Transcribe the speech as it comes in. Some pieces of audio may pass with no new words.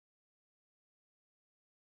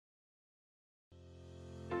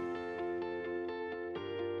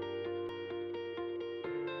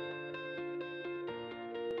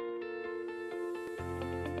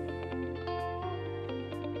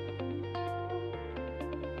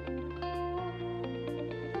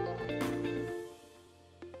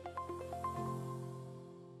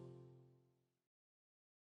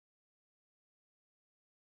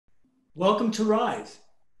Welcome to RISE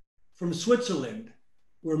from Switzerland,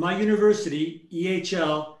 where my university,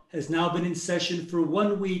 EHL, has now been in session for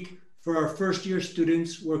 1 week for our first year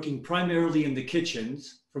students working primarily in the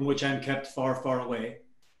kitchens, from which I'm kept far, far away.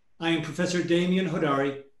 I am Professor Demian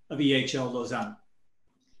Hodari of EHL Lausanne.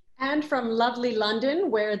 And from lovely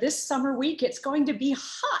London, where this summer week it's going to be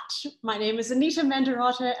hot. My name is Anita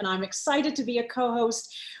Mendiratta, and I'm excited to be a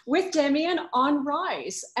co-host with Demian on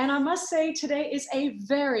RISE. And I must say today is a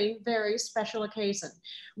very, very special occasion.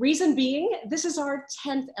 Reason being, this is our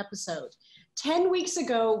 10th episode. 10 weeks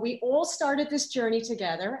ago, we all started this journey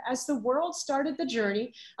together as the world started the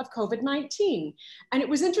journey of COVID-19. And it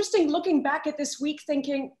was interesting looking back at this week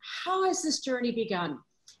thinking, how has this journey begun?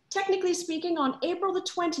 Technically speaking, on April the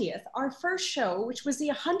 20th, our first show, which was the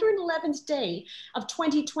 111th day of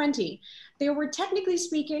 2020, there were, technically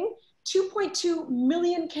speaking, 2.2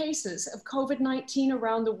 million cases of COVID-19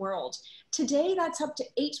 around the world. Today, that's up to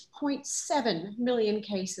 8.7 million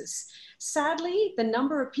cases. Sadly, the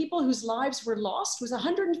number of people whose lives were lost was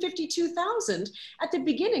 152,000 at the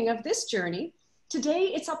beginning of this journey.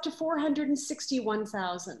 Today, it's up to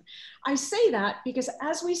 461,000. I say that because,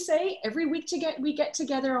 as we say, every week we get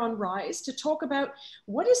together on RISE to talk about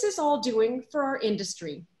what is this all doing for our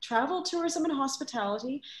industry, travel, tourism, and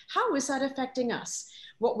hospitality. How is that affecting us?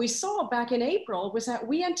 What we saw back in April was that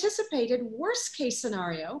we anticipated worst case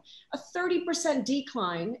scenario, a 30%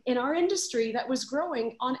 decline in our industry that was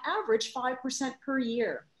growing on average 5% per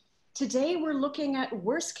year. Today, we're looking at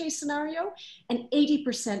worst case scenario, an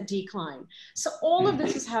 80% decline. So all of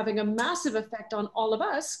this is having a massive effect on all of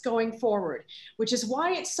us going forward, which is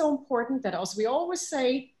why it's so important that, as we always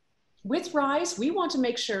say, with RISE, we want to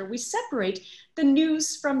make sure we separate the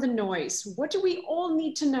news from the noise. What do we all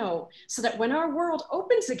need to know so that when our world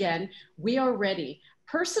opens again, we are ready,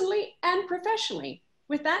 personally and professionally?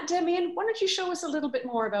 With that, Demian, why don't you show us a little bit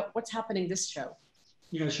more about what's happening this show?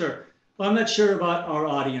 Yeah, sure. Well, I'm not sure about our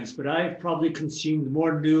audience, but I've probably consumed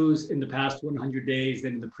more news in the past 100 days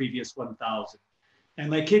than in the previous 1,000. And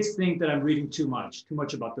my kids think that I'm reading too much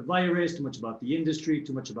about the virus, too much about the industry,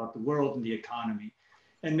 too much about the world and the economy.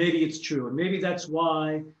 And maybe it's true. And maybe that's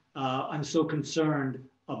why I'm so concerned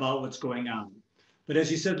about what's going on. But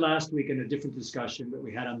as you said last week in a different discussion that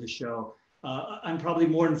we had on the show, I'm probably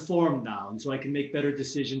more informed now. And so I can make better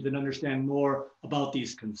decisions and understand more about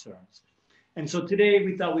these concerns. And so today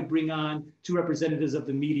we thought we'd bring on two representatives of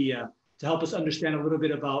the media to help us understand a little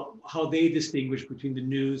bit about how they distinguish between the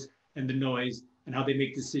news and the noise and how they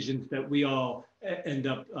make decisions that we all end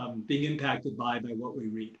up being impacted by what we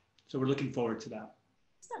read. So we're looking forward to that.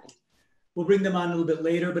 We'll bring them on a little bit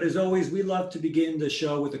later, but as always, we love to begin the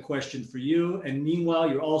show with a question for you. And meanwhile,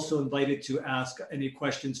 you're also invited to ask any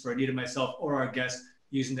questions for Anita, myself, or our guests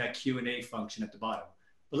using that Q&A function at the bottom.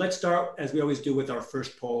 But let's start, as we always do, with our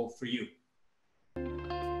first poll for you.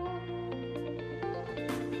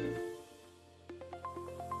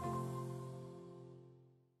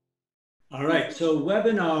 All right, so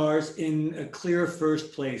webinars in a clear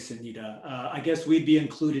first place, Anita. I guess we'd be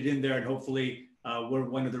included in there, and hopefully we're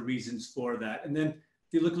one of the reasons for that. And then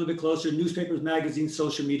if you look a little bit closer, newspapers, magazines,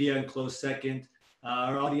 social media in close second.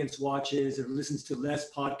 Our audience watches or listens to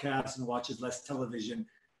less podcasts and watches less television.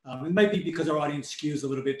 It might be because our audience skews a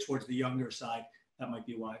little bit towards the younger side. That might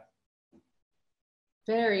be why.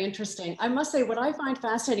 Very interesting. I must say, what I find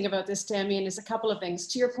fascinating about this, Demian, is a couple of things.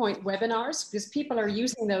 To your point, webinars, because people are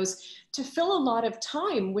using those to fill a lot of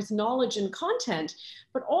time with knowledge and content,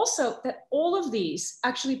 but also that all of these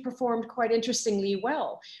actually performed quite interestingly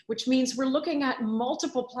well, which means we're looking at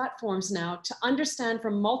multiple platforms now to understand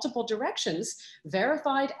from multiple directions,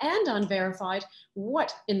 verified and unverified,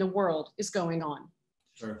 what in the world is going on.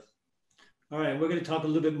 Sure. All right, we're going to talk a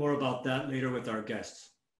little bit more about that later with our guests.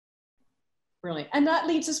 Brilliant. And that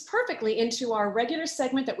leads us perfectly into our regular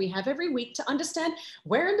segment that we have every week to understand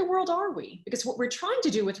where in the world are we? Because what we're trying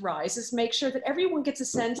to do with RISE is make sure that everyone gets a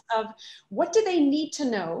sense of what do they need to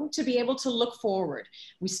know to be able to look forward.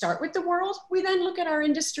 We start with the world, we then look at our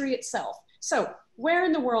industry itself. So where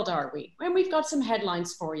in the world are we? And we've got some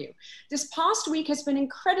headlines for you. This past week has been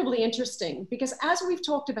incredibly interesting because, as we've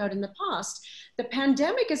talked about in the past, the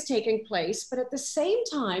pandemic is taking place, but at the same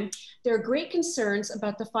time, there are great concerns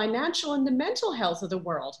about the financial and the mental health of the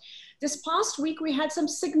world. This past week, we had some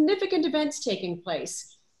significant events taking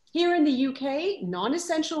place. Here in the UK,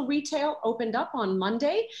 non-essential retail opened up on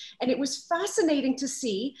Monday, and it was fascinating to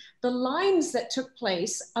see the lines that took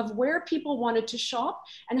place of where people wanted to shop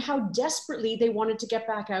and how desperately they wanted to get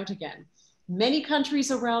back out again. Many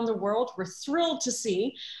countries around the world were thrilled to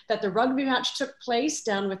see that the rugby match took place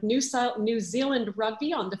down with New Zealand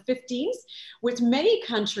Rugby on the 15th, with many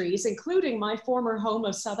countries, including my former home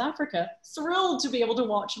of South Africa, thrilled to be able to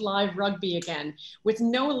watch live rugby again, with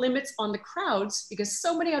no limits on the crowds, because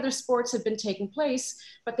so many other sports had been taking place,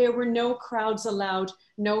 but there were no crowds allowed,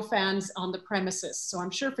 no fans on the premises. So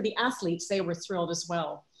I'm sure for the athletes, they were thrilled as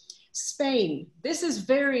well. Spain, this is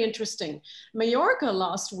very interesting. Mallorca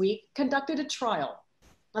last week conducted a trial.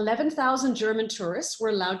 11,000 German tourists were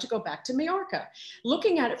allowed to go back to Mallorca.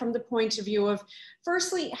 Looking at it from the point of view of,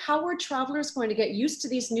 firstly, how are travelers going to get used to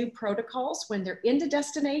these new protocols when they're in the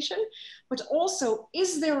destination? But also,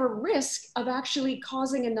 is there a risk of actually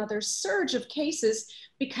causing another surge of cases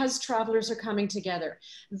because travelers are coming together?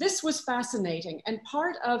 This was fascinating and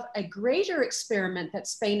part of a greater experiment that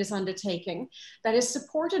Spain is undertaking that is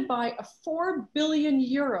supported by a 4 billion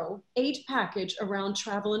euro aid package around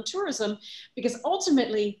travel and tourism, because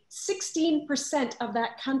ultimately 16% of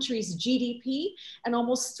that country's GDP and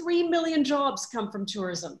almost 3 million jobs come from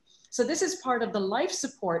tourism. So this is part of the life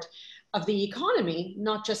support of the economy,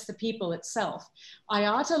 not just the people itself.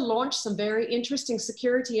 IATA launched some very interesting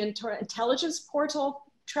security and intelligence portal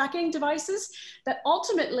tracking devices that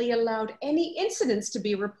ultimately allowed any incidents to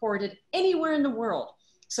be reported anywhere in the world.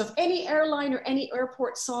 So if any airline or any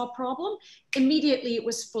airport saw a problem, immediately it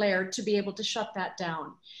was flared to be able to shut that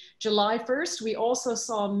down. July 1st, we also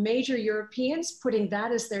saw major Europeans putting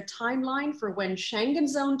that as their timeline for when Schengen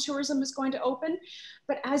zone tourism is going to open.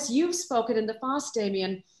 But as you've spoken in the past,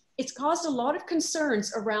 Demian, it's caused a lot of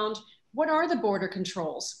concerns around what are the border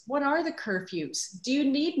controls? What are the curfews? Do you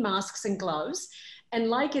need masks and gloves? And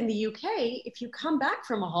like in the UK, if you come back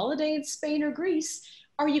from a holiday in Spain or Greece,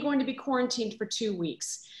 are you going to be quarantined for 2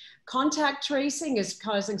 weeks? Contact tracing is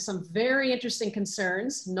causing some very interesting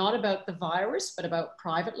concerns, not about the virus, but about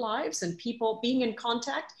private lives and people being in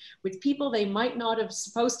contact with people they might not have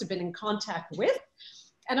supposed to have been in contact with.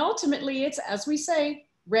 And ultimately, it's, as we say,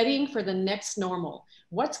 readying for the next normal.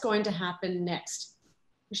 What's going to happen next?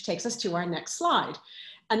 Which takes us to our next slide.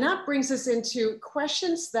 And that brings us into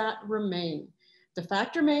questions that remain. The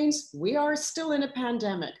fact remains, we are still in a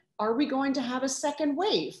pandemic. Are we going to have a second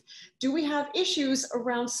wave? Do we have issues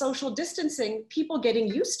around social distancing, people getting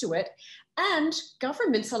used to it, and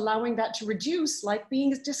governments allowing that to reduce, like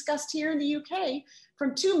being discussed here in the UK,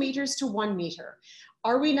 from 2 meters to 1 meter?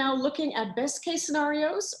 Are we now looking at best case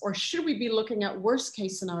scenarios, or should we be looking at worst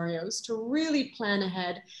case scenarios to really plan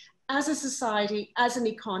ahead as a society, as an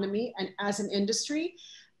economy, and as an industry?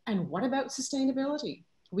 And what about sustainability?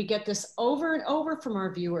 We get this over and over from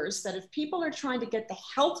our viewers that if people are trying to get the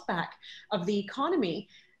health back of the economy,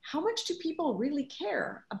 how much do people really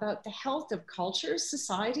care about the health of cultures,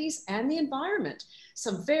 societies, and the environment?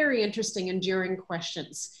 Some very interesting, enduring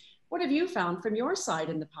questions. What have you found from your side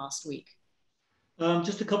in the past week?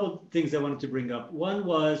 Just a couple of things I wanted to bring up. One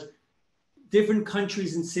was different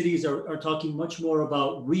countries and cities are talking much more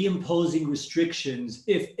about reimposing restrictions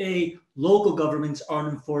if local governments aren't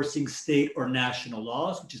enforcing state or national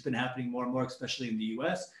laws, which has been happening more and more, especially in the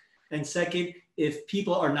US. And second, if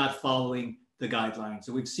people are not following the guidelines.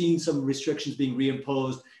 So we've seen some restrictions being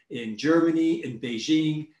reimposed in Germany, in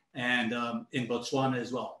Beijing, and in Botswana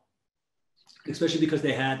as well, especially because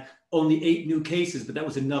they had only 8 new cases, but that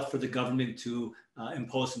was enough for the government to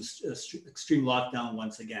impose some extreme lockdown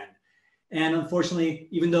once again. And unfortunately,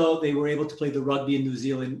 even though they were able to play the rugby in New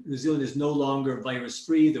Zealand is no longer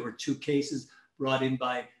virus-free. There were 2 cases brought in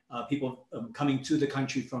by people coming to the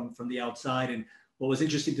country from the outside. And what was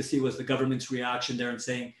interesting to see was the government's reaction there and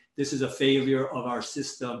saying, this is a failure of our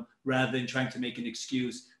system, rather than trying to make an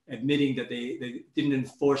excuse, admitting that they didn't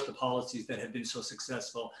enforce the policies that had been so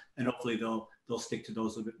successful. And hopefully they'll stick to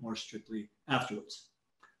those a bit more strictly afterwards.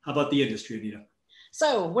 How about the industry, Anita?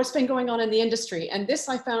 So what's been going on in the industry? And this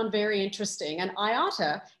I found very interesting. And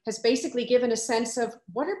IATA has basically given a sense of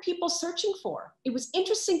what are people searching for? It was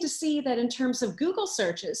interesting to see that in terms of Google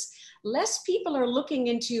searches, less people are looking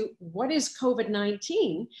into what is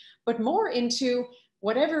COVID-19, but more into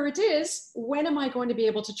whatever it is, when am I going to be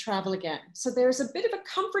able to travel again? So there's a bit of a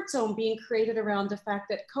comfort zone being created around the fact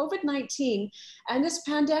that COVID-19 and this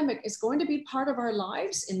pandemic is going to be part of our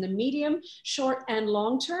lives in the medium, short, and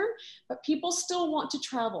long term, but people still want to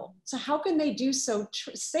travel. So how can they do so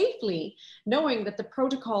safely, knowing that the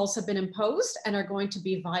protocols have been imposed and are going to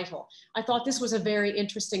be vital? I thought this was a very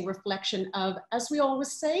interesting reflection of, as we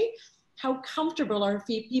always say, how comfortable are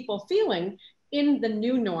people feeling in the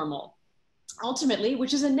new normal. ultimately,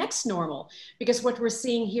 which is a next normal, because what we're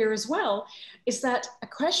seeing here as well is that a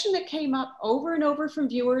question that came up over and over from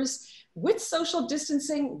viewers: with social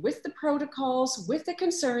distancing, with the protocols, with the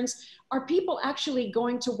concerns, are people actually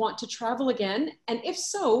going to want to travel again? And if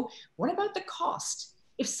so, what about the cost?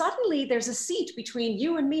 If suddenly there's a seat between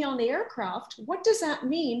you and me on the aircraft, what does that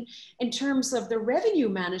mean in terms of the revenue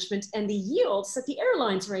management and the yields that the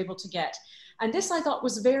airlines are able to get? And this I thought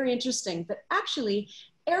was very interesting, that actually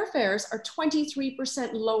airfares are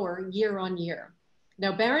 23% lower year on year.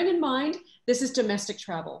 Now, bearing in mind, this is domestic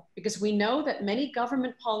travel, because we know that many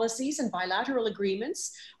government policies and bilateral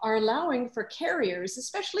agreements are allowing for carriers,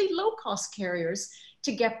 especially low-cost carriers,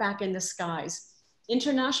 to get back in the skies.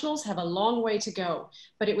 Internationals have a long way to go,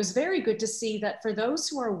 but it was very good to see that for those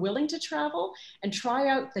who are willing to travel and try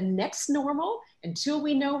out the next normal until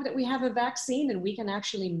we know that we have a vaccine and we can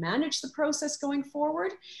actually manage the process going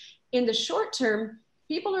forward, in the short term,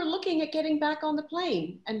 people are looking at getting back on the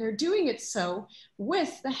plane, and they're doing it so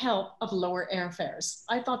with the help of lower airfares.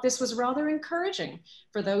 I thought this was rather encouraging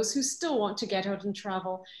for those who still want to get out and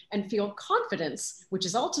travel and feel confidence, which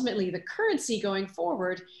is ultimately the currency going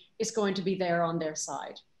forward, is going to be there on their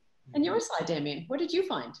side. And your side, Demian, what did you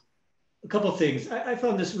find? A couple of things. I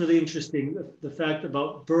found this really interesting, the fact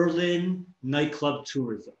about Berlin nightclub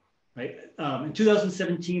tourism, right? In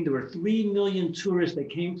 2017, there were 3 million tourists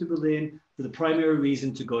that came to Berlin for the primary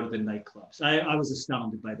reason to go to the nightclubs. I was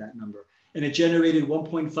astounded by that number. And it generated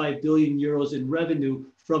 1.5 billion euros in revenue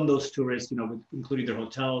from those tourists, you know, including their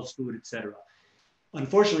hotels, food, et cetera.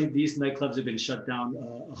 Unfortunately, these nightclubs have been shut down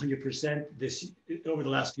 100% over the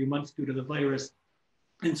last few months due to the virus.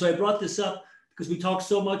 And so I brought this up because we talk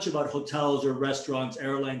so much about hotels or restaurants,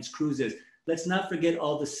 airlines, cruises. Let's not forget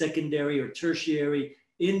all the secondary or tertiary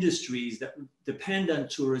industries that depend on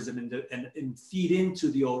tourism and feed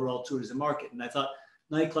into the overall tourism market. And I thought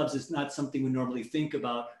nightclubs is not something we normally think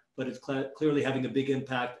about, but it's clearly having a big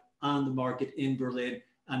impact on the market in Berlin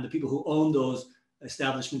and the people who own those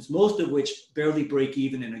establishments, most of which barely break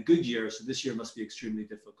even in a good year. So this year must be extremely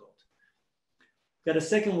difficult. Got a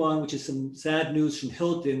second one, which is some sad news from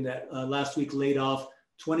Hilton that last week laid off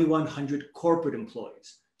 2,100 corporate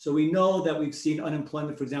employees. So we know that we've seen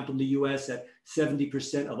unemployment, for example, in the US at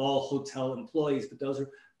 70% of all hotel employees, but those are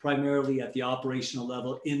primarily at the operational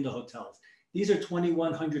level in the hotels. These are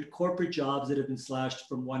 2,100 corporate jobs that have been slashed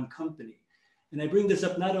from one company. And I bring this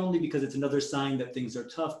up not only because it's another sign that things are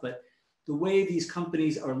tough, but the way these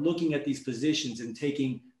companies are looking at these positions and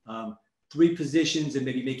taking 3 positions and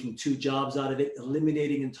maybe making 2 jobs out of it,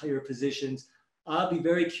 eliminating entire positions. I'll be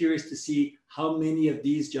very curious to see how many of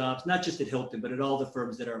these jobs, not just at Hilton, but at all the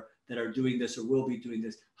firms that are doing this or will be doing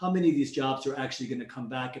this, how many of these jobs are actually going to come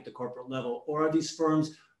back at the corporate level? Or are these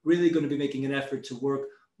firms really going to be making an effort to work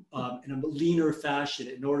in a leaner fashion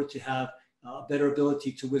in order to have a better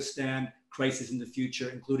ability to withstand crisis in the future,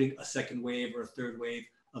 including a second wave or a third wave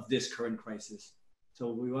of this current crisis?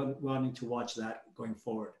 So we're wanting to watch that going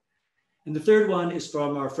forward. And the third one is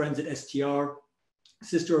from our friends at STR,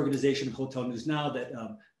 sister organization of Hotel News Now, that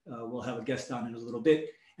we'll have a guest on in a little bit.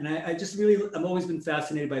 And I've always been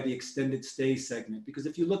fascinated by the extended stay segment, because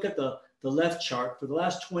if you look at the left chart, for the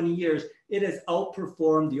last 20 years, it has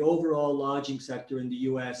outperformed the overall lodging sector in the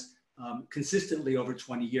US consistently over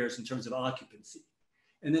 20 years in terms of occupancy.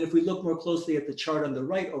 And then if we look more closely at the chart on the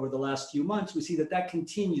right over the last few months, we see that that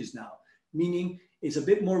continues now, meaning it's a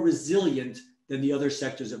bit more resilient than the other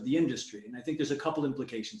sectors of the industry. And I think there's a couple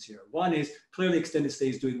implications here. One is clearly extended stay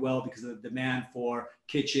is doing well because of the demand for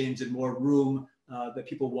kitchens and more room that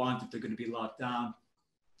people want if they're going to be locked down.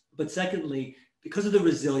 But secondly, because of the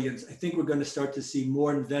resilience, I think we're going to start to see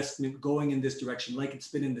more investment going in this direction, like it's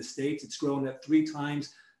been in the States. It's grown at 3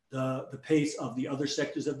 times the pace of the other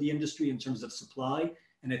sectors of the industry in terms of supply.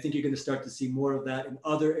 And I think you're going to start to see more of that in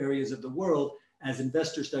other areas of the world as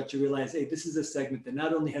investors start to realize, hey, this is a segment that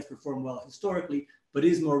not only has performed well historically, but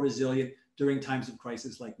is more resilient during times of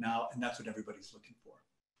crisis like now. And that's what everybody's looking for.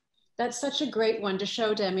 That's such a great one to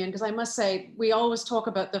show, Demian, because I must say, we always talk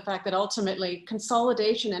about the fact that ultimately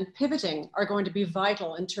consolidation and pivoting are going to be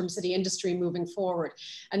vital in terms of the industry moving forward.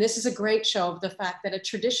 And this is a great show of the fact that a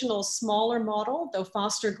traditional smaller model, though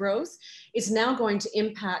faster growth, is now going to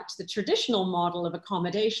impact the traditional model of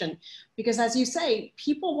accommodation. Because as you say,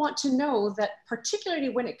 people want to know that particularly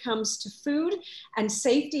when it comes to food and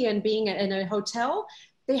safety and being in a hotel,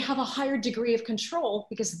 they have a higher degree of control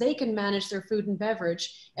because they can manage their food and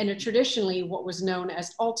beverage in a traditionally what was known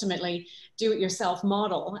as ultimately do-it-yourself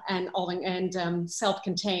model and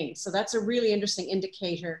self-contained. So that's a really interesting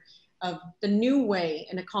indicator of the new way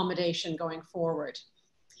in accommodation going forward.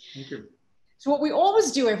 Thank you. So what we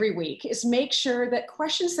always do every week is make sure that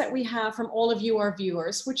questions that we have from all of you, our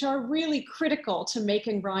viewers, which are really critical to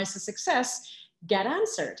making RICCA a success, get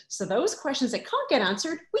answered. So those questions that can't get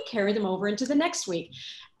answered, we carry them over into the next week.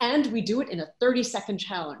 And we do it in a 30-second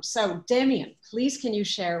challenge. So Demian, please can you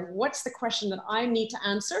share what's the question that I need to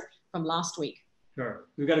answer from last week? Sure.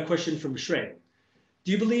 We've got a question from Shrey.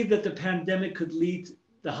 Do you believe that the pandemic could lead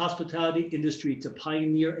the hospitality industry to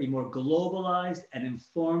pioneer a more globalized and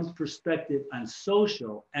informed perspective on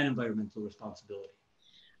social and environmental responsibility?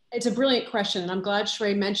 It's a brilliant question, and I'm glad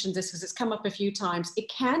Shrey mentioned this because it's come up a few times. It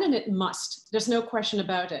can and it must. There's no question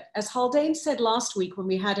about it. As Haldane said last week when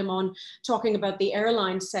we had him on talking about the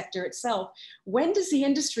airline sector itself, when does the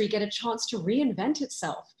industry get a chance to reinvent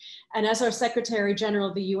itself? And as our Secretary General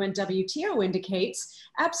of the UN WTO indicates,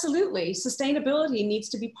 absolutely, sustainability needs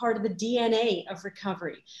to be part of the DNA of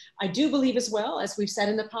recovery. I do believe as well, as we've said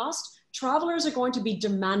in the past, travelers are going to be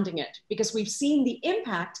demanding it because we've seen the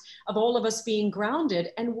impact of all of us being grounded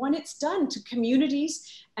and what it's done to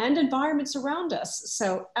communities and environments around us.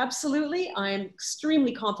 So absolutely, I am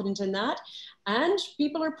extremely confident in that. And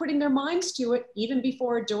people are putting their minds to it even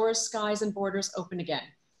before doors, skies, and borders open again.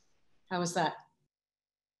 How was that?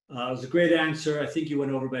 It was a great answer. I think you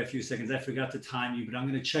went over by a few seconds. I forgot to time you, but I'm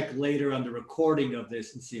going to check later on the recording of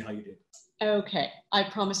this and see how you did. Okay, I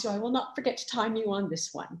promise you I will not forget to time you on this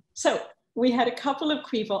one. So we had a couple of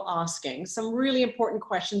people asking some really important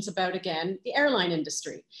questions about, again, the airline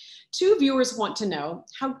industry. Two viewers want to know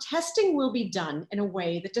how testing will be done in a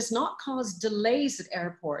way that does not cause delays at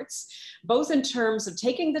airports, both in terms of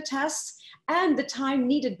taking the tests and the time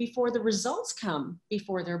needed before the results come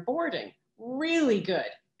before they're boarding. Really good.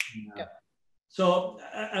 Yeah. So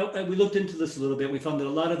we looked into this a little bit. We found that a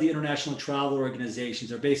lot of the international travel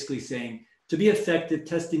organizations are basically saying to be effective,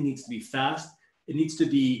 testing needs to be fast, it needs to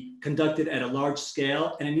be conducted at a large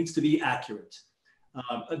scale, and it needs to be accurate.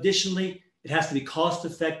 Additionally, it has to be cost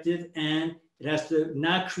effective, and it has to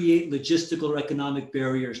not create logistical or economic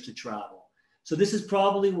barriers to travel. So this is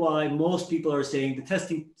probably why most people are saying the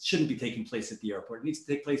testing shouldn't be taking place at the airport. It needs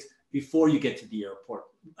to take place before you get to the airport,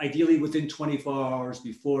 ideally within 24 hours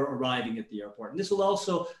before arriving at the airport. And this will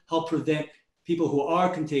also help prevent people who are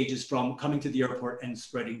contagious from coming to the airport and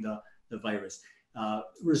spreading the virus.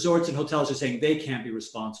 Resorts and hotels are saying they can't be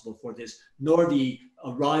responsible for this, nor the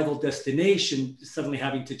arrival destination suddenly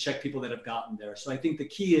having to check people that have gotten there. So I think the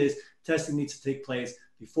key is testing needs to take place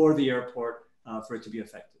before the airport for it to be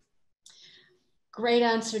effective. Great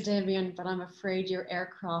answer, Demian, but I'm afraid your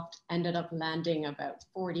aircraft ended up landing about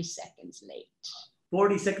 40 seconds late.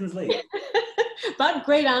 40 seconds late. But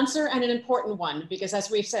great answer, and an important one, because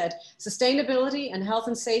as we've said, sustainability and health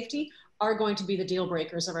and safety are going to be the deal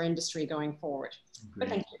breakers of our industry going forward. Great. But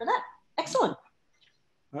thank you for that. Excellent.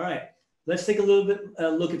 All right, let's take a little bit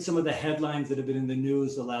look at some of the headlines that have been in the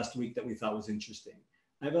news the last week that we thought was interesting.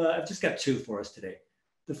 I've just got two for us today.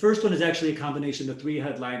 The first one is actually a combination of three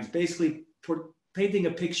headlines, basically painting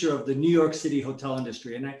a picture of the New York City hotel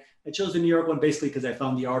industry. And I chose the New York one basically because I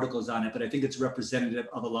found the articles on it, but I think it's representative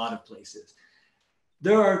of a lot of places.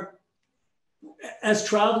 As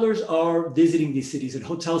travelers are visiting these cities and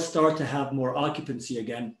hotels start to have more occupancy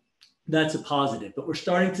again, that's a positive, but we're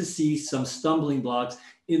starting to see some stumbling blocks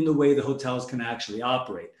in the way the hotels can actually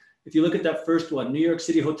operate. If you look at that first one, New York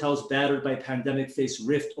City hotels battered by pandemic face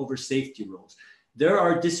rift over safety rules. There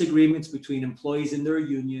are disagreements between employees and their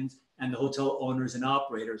unions and the hotel owners and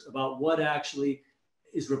operators about what actually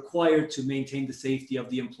is required to maintain the safety of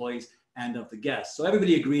the employees and of the guests. So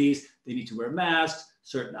everybody agrees they need to wear masks,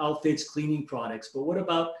 certain outfits, cleaning products. But what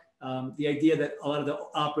about the idea that a lot of the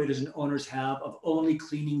operators and owners have of only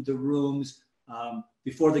cleaning the rooms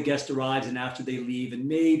before the guest arrives and after they leave, and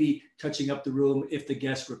maybe touching up the room if the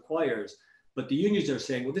guest requires? But the unions are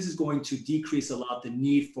saying, well, this is going to decrease a lot the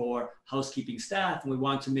need for housekeeping staff, and we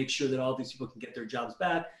want to make sure that all these people can get their jobs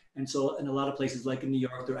back. And so in a lot of places like in New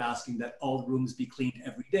York, they're asking that all rooms be cleaned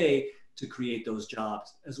every day to create those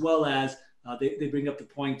jobs, as well as they bring up the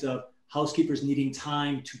point of housekeepers needing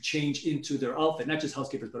time to change into their outfit, not just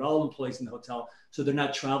housekeepers, but all employees in the hotel, so they're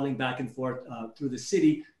not traveling back and forth through the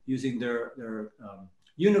city using their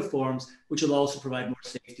uniforms, which will also provide more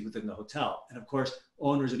safety within the hotel. And of course,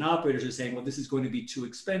 owners and operators are saying, well, this is going to be too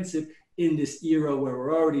expensive in this era where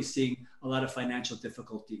we're already seeing a lot of financial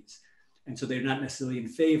difficulties. And so they're not necessarily in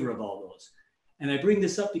favor of all those. And I bring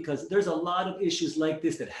this up because there's a lot of issues like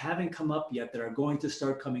this that haven't come up yet that are going to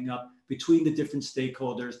start coming up between the different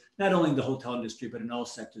stakeholders, not only in the hotel industry, but in all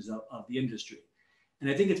sectors of the industry. And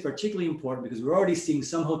I think it's particularly important because we're already seeing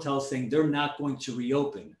some hotels saying they're not going to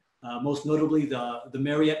reopen. Most notably, the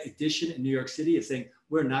Marriott Edition in New York City is saying,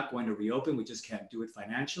 we're not going to reopen. We just can't do it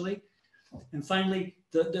financially. And finally,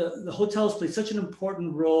 the hotels play such an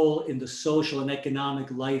important role in the social and economic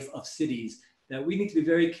life of cities that we need to be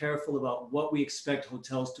very careful about what we expect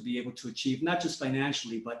hotels to be able to achieve, not just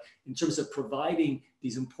financially, but in terms of providing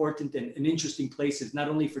these important and interesting places, not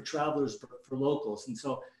only for travelers, but for locals. And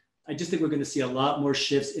so I just think we're going to see a lot more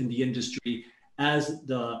shifts in the industry as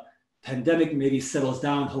the pandemic maybe settles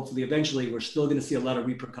down. Hopefully, eventually, we're still going to see a lot of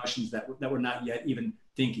repercussions that we're not yet even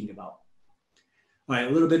thinking about. All right, a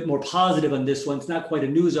little bit more positive on this one. It's not quite a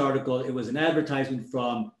news article. It was an advertisement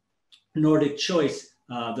from Nordic Choice,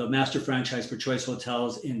 the master franchise for Choice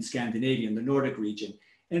Hotels in Scandinavia, in the Nordic region.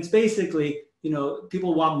 And it's basically,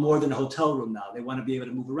 people want more than a hotel room now. They want to be able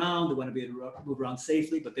to move around. They want to be able to move around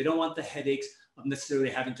safely, but they don't want the headaches of necessarily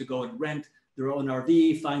having to go and rent their own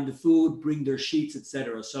RV, find the food, bring their sheets,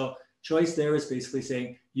 etc. So Choice there is basically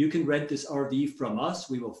saying, you can rent this RV from us.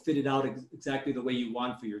 We will fit it out exactly the way you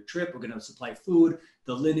want for your trip. We're going to supply food,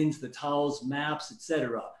 the linens, the towels, maps,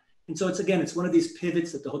 etc. And so it's one of these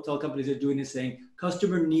pivots that the hotel companies are doing, is saying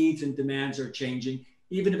customer needs and demands are changing.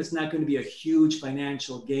 Even if it's not going to be a huge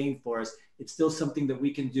financial gain for us, it's still something that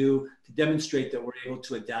we can do to demonstrate that we're able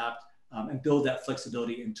to adapt and build that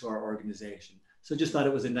flexibility into our organization. So just thought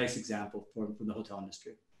it was a nice example from the hotel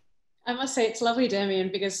industry. I must say it's lovely,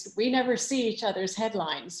 Demian, because we never see each other's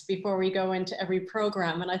headlines before we go into every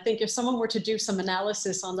program. And I think if someone were to do some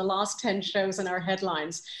analysis on the last 10 shows in our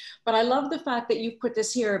headlines, but I love the fact that you put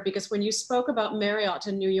this here, because when you spoke about Marriott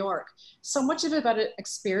in New York, so much of it about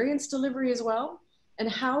experience delivery as well. And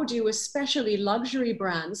how do especially luxury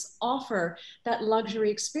brands offer that luxury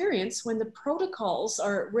experience when the protocols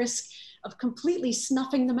are at risk of completely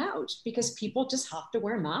snuffing them out because people just have to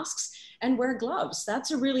wear masks and wear gloves? That's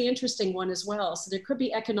a really interesting one as well. So there could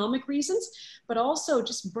be economic reasons, but also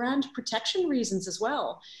just brand protection reasons as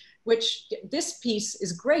well, which this piece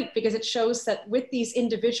is great because it shows that with these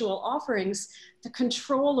individual offerings, the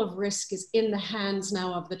control of risk is in the hands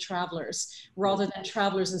now of the travelers rather than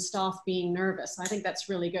travelers and staff being nervous. I think that's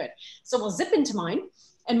really good. So we'll zip into mine.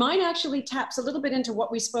 And mine actually taps a little bit into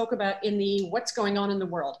what we spoke about in the what's going on in the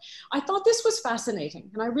world. I thought this was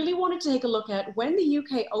fascinating. And I really wanted to take a look at when the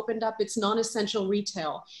UK opened up its non-essential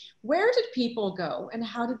retail, where did people go and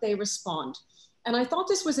how did they respond? And I thought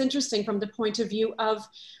this was interesting from the point of view of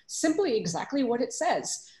simply exactly what it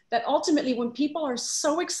says, that ultimately when people are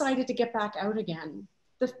so excited to get back out again,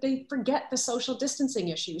 that they forget the social distancing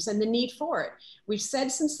issues and the need for it. We've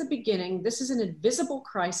said since the beginning, this is an invisible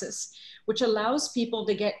crisis, which allows people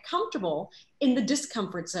to get comfortable in the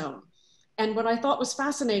discomfort zone. And what I thought was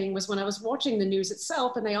fascinating was when I was watching the news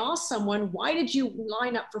itself and they asked someone, why did you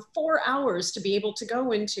line up for 4 hours to be able to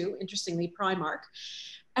go into, interestingly, Primark?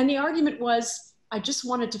 And the argument was, I just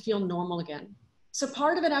wanted to feel normal again. So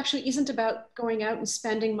part of it actually isn't about going out and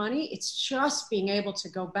spending money. It's just being able to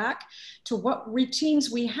go back to what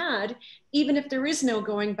routines we had. Even if there is no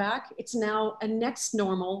going back, it's now a next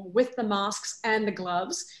normal with the masks and the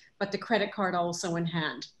gloves, but the credit card also in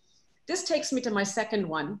hand. This takes me to my second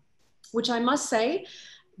one, which I must say,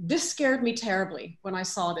 this scared me terribly when I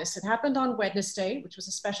saw this. It happened on Wednesday, which was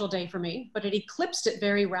a special day for me, but it eclipsed it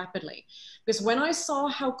very rapidly. Because when I saw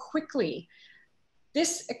how quickly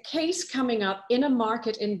this case coming up in a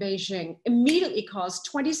market in Beijing immediately caused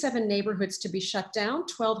 27 neighborhoods to be shut down,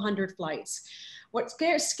 1,200 flights. What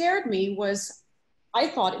scared me was, I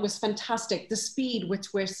thought it was fantastic, the speed with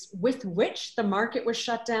which the market was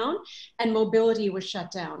shut down and mobility was shut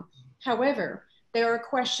down. However, there are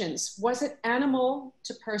questions. Was it animal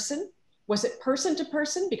to person? Was it person to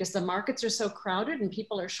person? Because the markets are so crowded and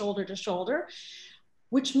people are shoulder to shoulder,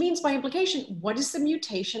 which means by implication, what is the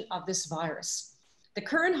mutation of this virus? The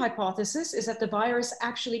current hypothesis is that the virus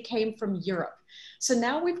actually came from Europe. So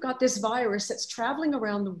now we've got this virus that's traveling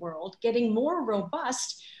around the world, getting more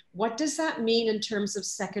robust. What does that mean in terms of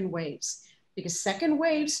second waves? Because second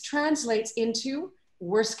waves translates into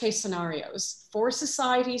worst case scenarios for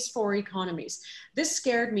societies, for economies. This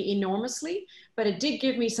scared me enormously, but it did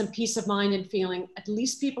give me some peace of mind and feeling at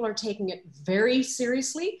least people are taking it very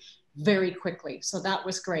seriously, very quickly. So that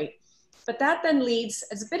was great. But that then leads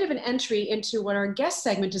as a bit of an entry into what our guest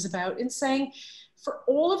segment is about in saying, for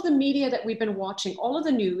all of the media that we've been watching, all of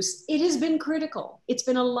the news, it has been critical. It's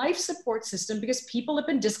been a life support system because people have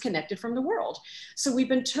been disconnected from the world. So we've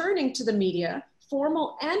been turning to the media,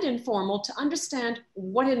 formal and informal, to understand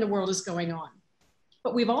what in the world is going on.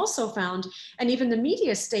 But we've also found, and even the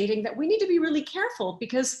media stating, that we need to be really careful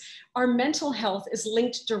because our mental health is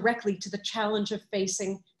linked directly to the challenge of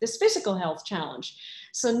facing this physical health challenge.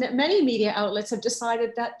 So many media outlets have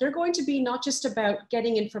decided that they're going to be not just about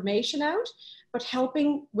getting information out, but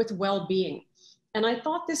helping with well-being. And I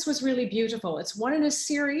thought this was really beautiful. It's one in a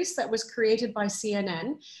series that was created by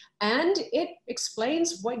CNN, and it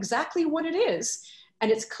explains exactly what it is.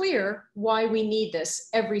 And it's clear why we need this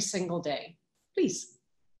every single day. Please.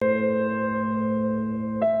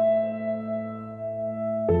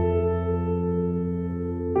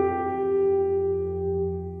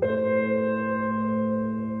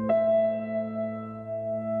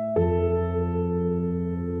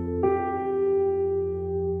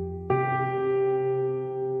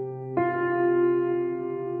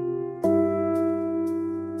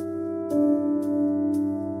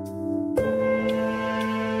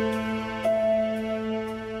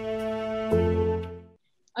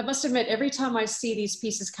 I must admit, every time I see these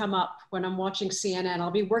pieces come up when I'm watching CNN,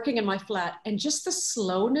 I'll be working in my flat, and just the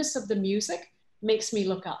slowness of the music makes me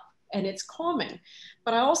look up, and it's calming.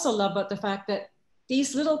 But I also love about the fact that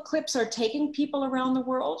these little clips are taking people around the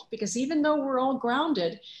world, because even though we're all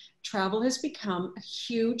grounded, travel has become a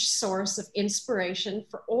huge source of inspiration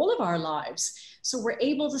for all of our lives. So we're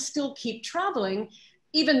able to still keep traveling,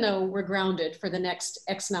 even though we're grounded for the next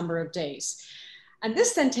X number of days. And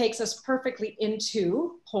this then takes us perfectly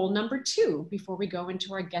into poll number 2 before we go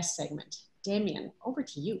into our guest segment. Demian, over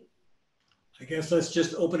to you. I guess let's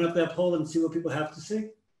just open up that poll and see what people have to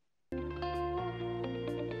say.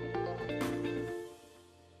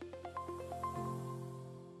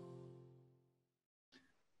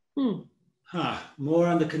 More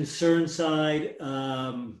on the concern side.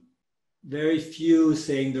 Very few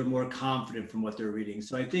saying they're more confident from what they're reading.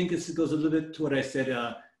 So I think this goes a little bit to what I said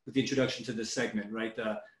with the introduction to this segment, right?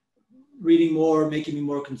 Reading more, making me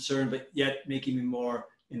more concerned, but yet making me more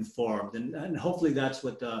informed. And hopefully that's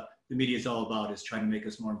what the media is all about, is trying to make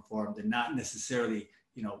us more informed and not necessarily,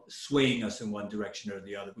 swaying us in one direction or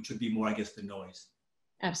the other, which would be more, I guess, the noise.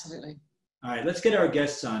 Absolutely. All right, let's get our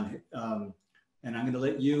guests on. And I'm going to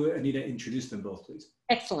let you, Anita, introduce them both, please.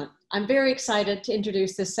 Excellent. I'm very excited to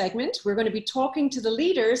introduce this segment. We're going to be talking to the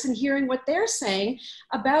leaders and hearing what they're saying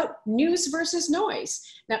about news versus noise.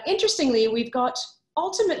 Now, interestingly, we've got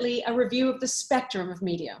ultimately a review of the spectrum of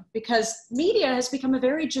media, because media has become a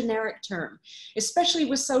very generic term, especially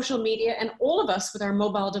with social media and all of us with our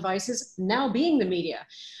mobile devices now being the media.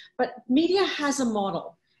 But media has a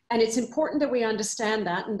model. And it's important that we understand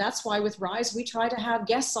that. And that's why with RISE, we try to have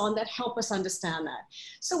guests on that help us understand that.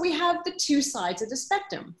 So we have the two sides of the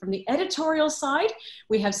spectrum. From the editorial side,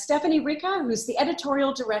 we have Stephanie RICCA, who's the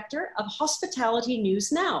editorial director of Hospitality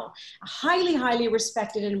News Now, a highly, highly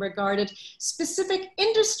respected and regarded specific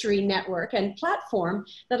industry network and platform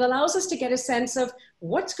that allows us to get a sense of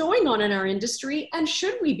what's going on in our industry and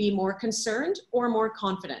should we be more concerned or more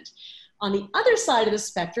confident. On the other side of the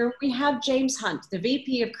spectrum, we have James Hunt, the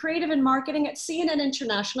VP of Creative and Marketing at CNN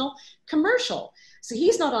International Commercial. So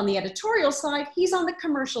he's not on the editorial side, he's on the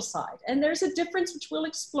commercial side. And there's a difference which we'll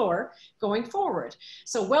explore going forward.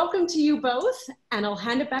 So welcome to you both, and I'll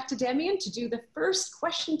hand it back to Demian to do the first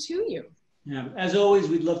question to you. Yeah, as always,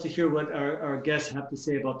 we'd love to hear what our guests have to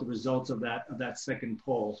say about the results of that second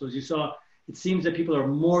poll. So as you saw, it seems that people are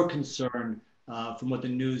more concerned from what the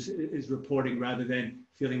news is reporting rather than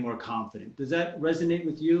feeling more confident. Does that resonate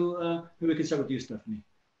with you? Maybe we can start with you, Stephanie.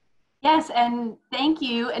 Yes, and thank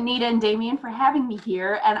you, Anita and Demian, for having me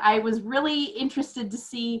here. And I was really interested to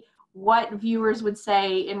see what viewers would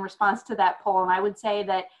say in response to that poll. And I would say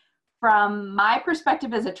that from my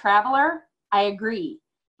perspective as a traveler, I agree.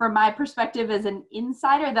 From my perspective as an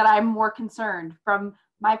insider, that I'm more concerned. From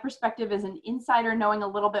my perspective as an insider, knowing a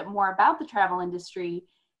little bit more about the travel industry,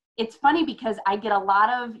 it's funny because I get a lot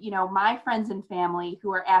of, my friends and family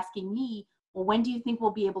who are asking me, well, when do you think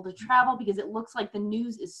we'll be able to travel? Because it looks like the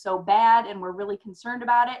news is so bad and we're really concerned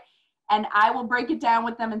about it. And I will break it down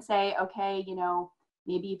with them and say, okay,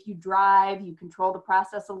 maybe if you drive, you control the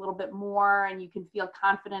process a little bit more and you can feel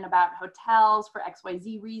confident about hotels for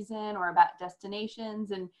XYZ reason or about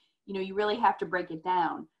destinations. And, you really have to break it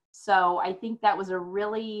down. So I think that was a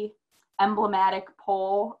really emblematic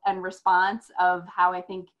poll and response of how I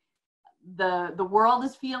think the world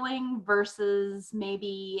is feeling versus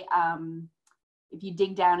maybe if you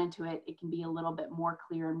dig down into it, it can be a little bit more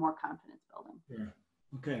clear and more confidence building.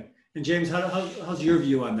 Yeah. Okay. And James, how's your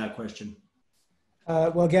view on that question?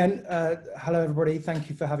 Well, again, hello, everybody. Thank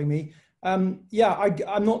you for having me. Yeah,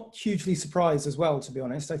 I'm not hugely surprised as well, to be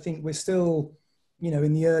honest. I think we're still,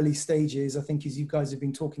 in the early stages, I think, as you guys have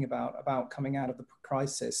been talking about coming out of the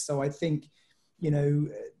crisis. So I think,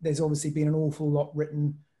 there's obviously been an awful lot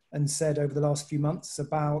written and said over the last few months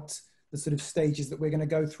about the sort of stages that we're going to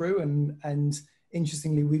go through. And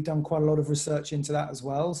interestingly, we've done quite a lot of research into that as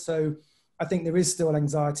well. So I think there is still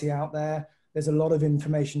anxiety out there. There's a lot of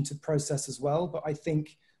information to process as well. But I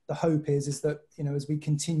think the hope is that, you know, as we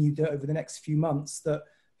continue over the next few months, that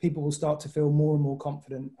people will start to feel more and more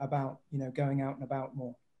confident about, you know, going out and about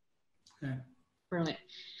more. Okay. Brilliant.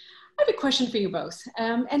 I have a question for you both,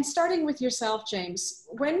 and starting with yourself, James.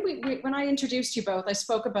 When I introduced you both, I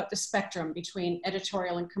spoke about the spectrum between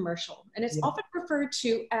editorial and commercial, and it's often referred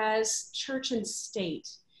to as church and state.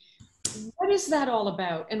 What is that all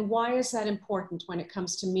about, and why is that important when it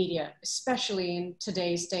comes to media, especially in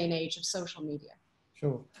today's day and age of social media?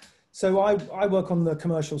 Sure. So I work on the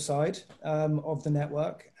commercial side of the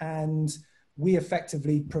network, and we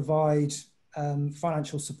effectively provide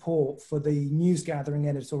financial support for the news gathering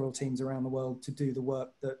editorial teams around the world to do the work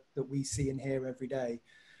that we see and hear every day.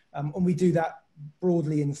 And we do that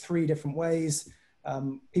broadly in 3 different ways.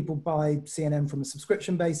 People buy CNN from a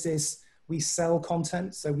subscription basis. We sell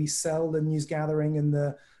content, so we sell the news gathering and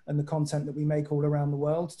the content that we make all around the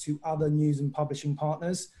world to other news and publishing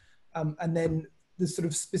partners. And then the sort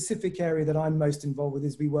of specific area that I'm most involved with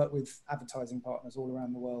is we work with advertising partners all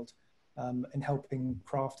around the world in helping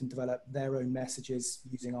craft and develop their own messages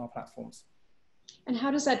using our platforms. And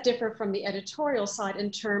how does that differ from the editorial side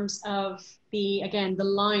in terms of the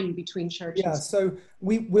line between churches? Yeah, so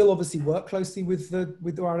we will obviously work closely with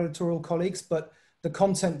our editorial colleagues, but the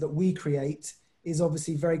content that we create is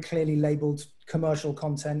obviously very clearly labeled commercial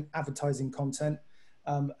content, advertising content,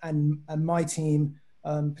 and my team,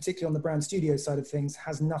 particularly on the brand studio side of things,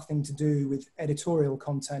 has nothing to do with editorial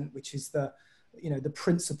content, which is the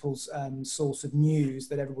principal source of news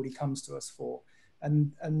that everybody comes to us for.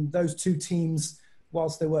 And those 2 teams,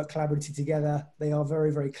 whilst they work collaboratively together, they are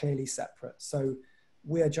very, very clearly separate. So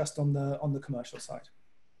we are just on the commercial side.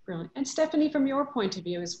 Brilliant. And Stephanie, from your point of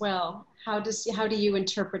view as well, how do you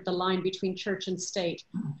interpret the line between church and state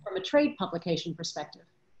from a trade publication perspective?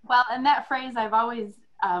 Well, and that phrase I've always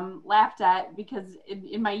laughed at, because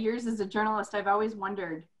in my years as a journalist, I've always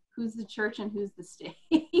wondered who's the church and who's the state.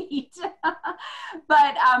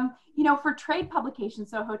 But, you know, for trade publications,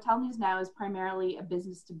 so Hotel News Now is primarily a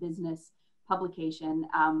business-to-business publication,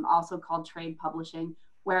 also called trade publishing,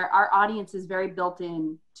 where our audience is very built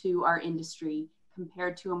in to our industry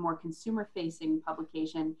compared to a more consumer-facing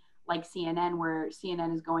publication like CNN, where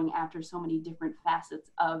CNN is going after so many different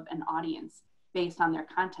facets of an audience based on their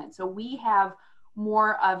content. So we have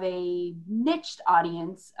more of a niched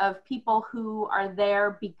audience of people who are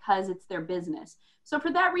there because it's their business. So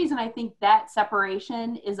for that reason, I think that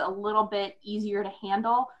separation is a little bit easier to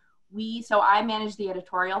handle. So I manage the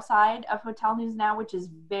editorial side of Hotel News Now, which is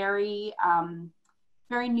very,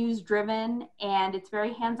 very news driven, and it's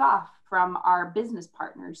very hands off from our business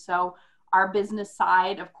partners. So our business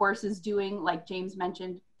side, of course, is doing, like James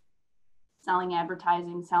mentioned, selling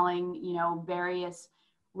advertising, selling, you know, various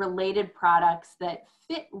related products that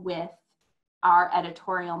fit with our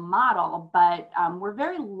editorial model. But we're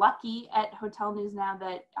very lucky at Hotel News Now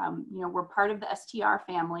that, you know, we're part of the STR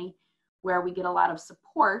family, where we get a lot of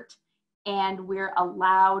support, and we're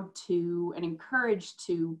allowed to and encouraged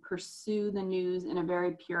to pursue the news in a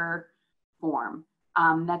very pure form.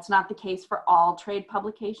 That's not the case for all trade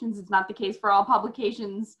publications. It's not the case for all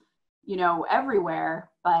publications, you know,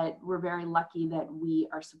 everywhere, but we're very lucky that we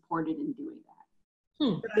are supported in doing that.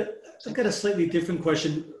 I've got a slightly different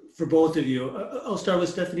question for both of you. I'll start with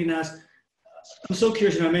Stephanie and ask, I'm so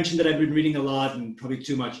curious, and I mentioned that I've been reading a lot and probably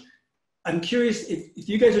too much. I'm curious if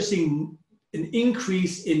you guys are seeing an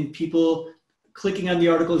increase in people clicking on the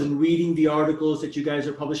articles and reading the articles that you guys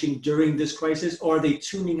are publishing during this crisis, or are they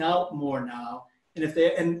tuning out more now? And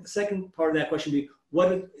the second part of that question would be,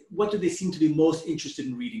 what do they seem to be most interested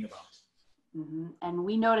in reading about? Mm-hmm. And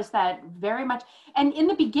we noticed that very much. And in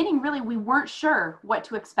the beginning, really, we weren't sure what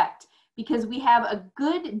to expect, because we have a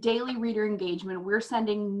good daily reader engagement. We're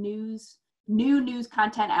sending new news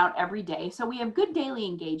content out every day. So we have good daily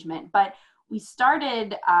engagement, but we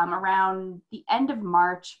started around the end of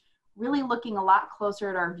March, really looking a lot closer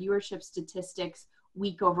at our viewership statistics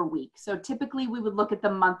week over week. So typically we would look at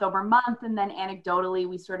them month over month, and then anecdotally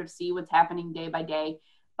we sort of see what's happening day by day.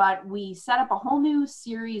 But we set up a whole new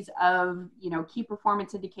series of, you know, key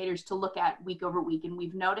performance indicators to look at week over week. And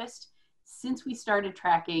we've noticed since we started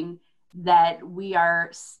tracking that we are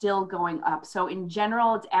still going up. So in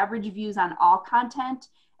general, it's average views on all content,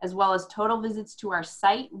 as well as total visits to our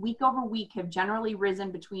site week over week have generally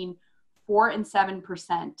risen between 4 and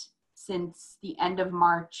 7% since the end of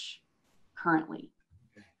March currently.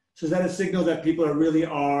 Okay. So is that a signal that people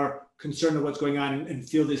are concerned with what's going on and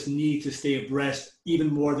feel this need to stay abreast even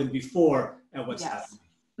more than before at what's happening?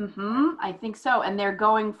 Mm-hmm. I think so. And they're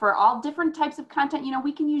going for all different types of content. You know,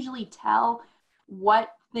 we can usually tell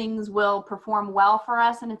what things will perform well for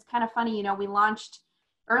us. And it's kind of funny, you know, we launched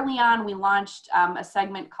early on, we launched a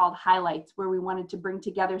segment called Highlights, where we wanted to bring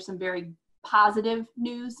together some very positive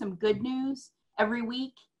news, some good news every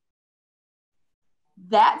week.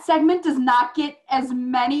 That segment does not get as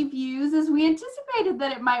many views as we anticipated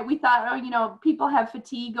that it might. We thought, oh, you know, people have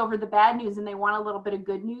fatigue over the bad news and they want a little bit of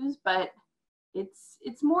good news, but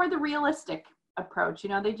it's more the realistic approach. You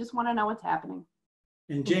know, they just want to know what's happening.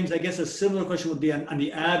 And James, I guess a similar question would be on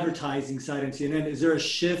the advertising side in CNN. Is there a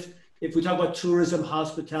shift? If we talk about tourism,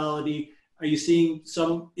 hospitality, are you seeing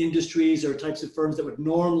some industries or types of firms that would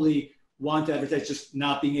normally want to advertise just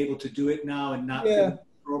not being able to do it now and not feeling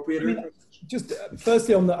appropriate? I mean, just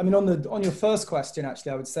firstly on your first question,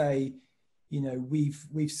 actually, I would say, you know,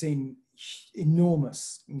 we've seen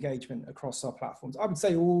enormous engagement across our platforms. I would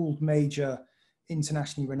say all major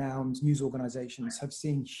internationally renowned news organizations have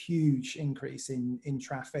seen huge increase in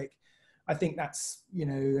traffic. I think that's, you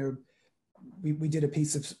know, we did a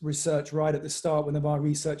piece of research right at the start, one of our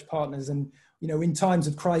research partners, and, you know, in times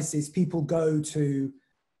of crisis, people go to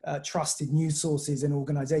trusted news sources and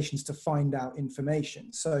organizations to find out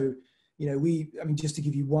information. So, you know, I mean, just to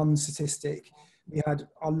give you one statistic, we had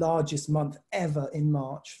our largest month ever in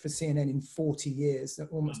March for CNN in 40 years.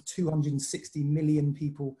 Almost 260 million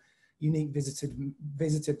people unique visited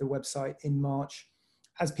the website in March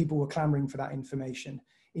as people were clamoring for that information.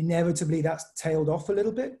 Inevitably, that's tailed off a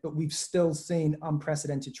little bit, but we've still seen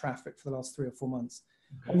unprecedented traffic for the last 3 or 4 months.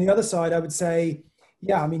 Okay. On the other side, I would say,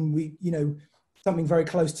 yeah, I mean, you know, something very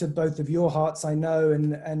close to both of your hearts, I know,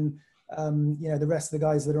 and you know, the rest of the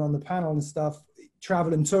guys that are on the panel and stuff,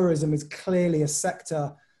 travel and tourism is clearly a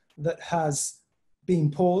sector that has been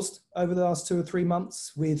paused over the last 2 or 3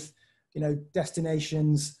 months with, you know,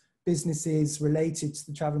 destinations, businesses related to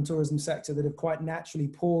the travel and tourism sector that have quite naturally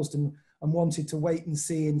paused and wanted to wait and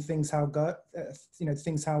see and things how are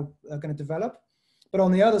going to develop. But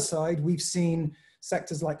on the other side, we've seen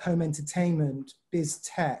sectors like home entertainment, biz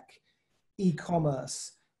tech,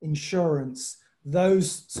 e-commerce, insurance,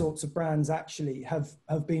 those sorts of brands actually have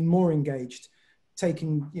been more engaged,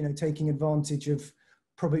 taking advantage of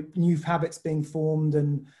probably new habits being formed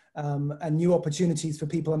and new opportunities for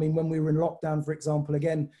people. I mean, when we were in lockdown, for example,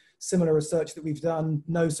 again, similar research that we've done,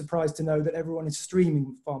 no surprise to know that everyone is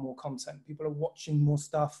streaming far more content. People are watching more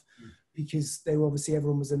stuff because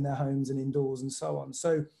everyone was in their homes and indoors and so on.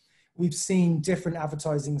 So we've seen different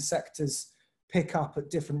advertising sectors pick up at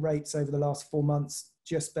different rates over the last 4 months,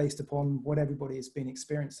 just based upon what everybody has been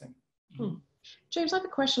experiencing. James, I have a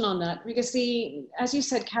question on that, because as you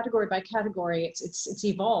said, category by category, it's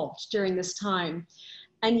evolved during this time.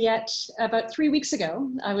 And yet, about 3 weeks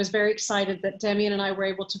ago, I was very excited that Demian and I were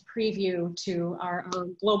able to preview to our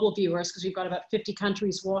global viewers, because we've got about 50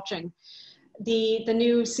 countries watching, the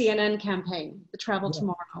new CNN campaign, the Travel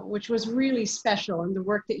Tomorrow, which was really special, and the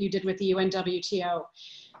work that you did with the UNWTO.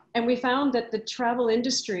 And we found that the travel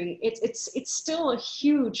industry, it's still a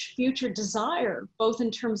huge future desire, both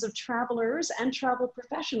in terms of travelers and travel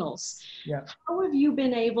professionals. Yeah. How have you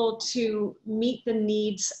been able to meet the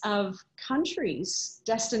needs of countries,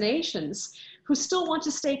 destinations, who still want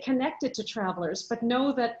to stay connected to travelers, but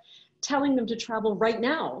know that telling them to travel right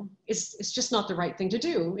now is just not the right thing to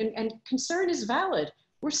do? And concern is valid.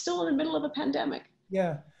 We're still in the middle of a pandemic.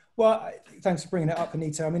 Yeah, well, thanks for bringing it up,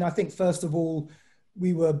 Anita. I mean, I think first of all,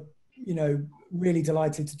 we were, you know, really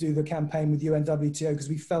delighted to do the campaign with UNWTO because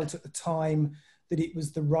we felt at the time that it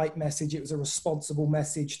was the right message. It was a responsible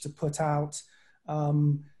message to put out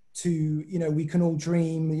to, you know, we can all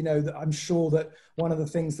dream, you know, that I'm sure that one of the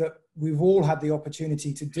things that we've all had the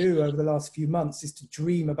opportunity to do over the last few months is to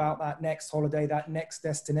dream about that next holiday, that next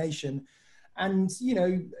destination. And, you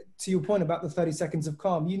know, to your point about the 30 seconds of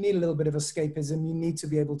calm, you need a little bit of escapism. You need to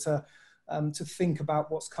be able to think about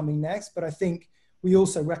what's coming next. But I think we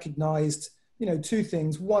also recognized, you know, 2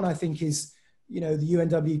 things. One, I think is, you know, the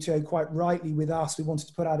UNWTO quite rightly with us, we wanted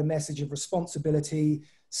to put out a message of responsibility,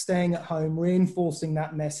 staying at home, reinforcing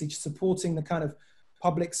that message, supporting the kind of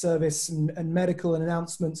public service and medical and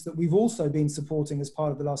announcements that we've also been supporting as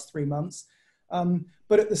part of the last 3 months.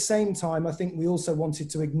 But at the same time, I think we also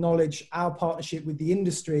wanted to acknowledge our partnership with the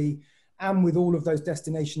industry and with all of those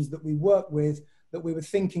destinations that we work with, that we were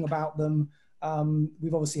thinking about them.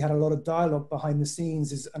 We've obviously had a lot of dialogue behind the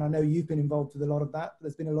scenes, and I know you've been involved with a lot of that.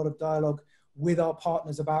 There's been a lot of dialogue with our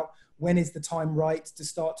partners about when is the time right to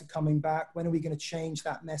start to coming back? When are we going to change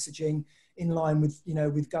that messaging in line with, you know,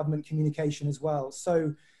 with government communication as well?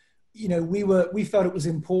 So, you know, we felt it was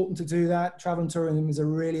important to do that. Travel and tourism is a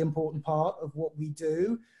really important part of what we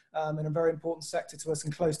do, and a very important sector to us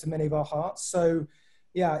and close to many of our hearts. So,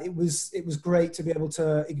 yeah, it was great to be able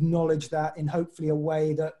to acknowledge that in hopefully a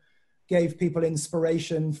way that gave people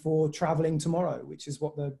inspiration for traveling tomorrow, which is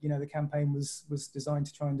what the, the campaign was designed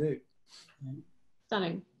to try and do.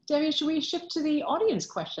 Stunning. Demian, should we shift to the audience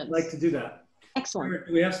questions? I'd like to do that. Excellent.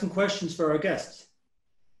 Do we have some questions for our guests?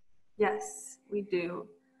 Yes, we do.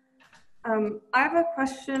 I have a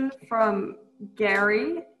question from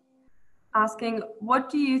Gary asking, what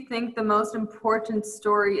do you think the most important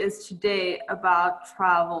story is today about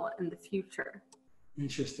travel in the future?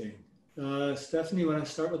 Interesting. Stephanie, you want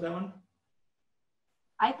to start with that one?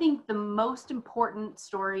 I think the most important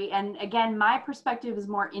story, and again, my perspective is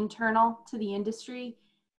more internal to the industry.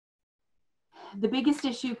 The biggest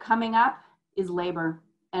issue coming up is labor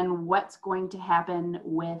and what's going to happen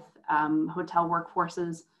with hotel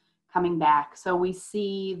workforces coming back. So we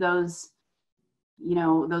see those,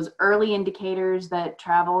 those early indicators that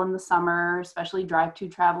travel in the summer, especially drive-to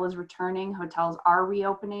travel, is returning. Hotels are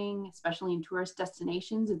reopening, especially in tourist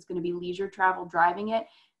destinations. It's going to be leisure travel driving it.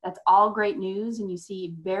 That's all great news. And you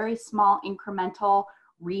see very small incremental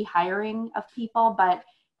rehiring of people. But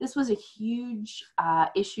this was a huge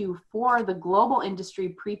issue for the global industry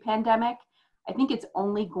pre-pandemic. I think it's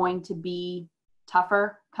only going to be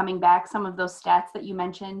tougher coming back. Some of those stats that you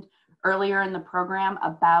mentioned earlier in the program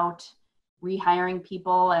about rehiring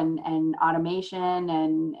people and automation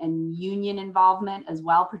and union involvement as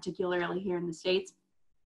well, particularly here in the States.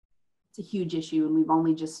 It's a huge issue, and we've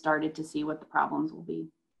only just started to see what the problems will be.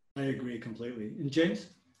 I agree completely. And James?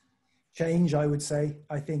 Change, I would say.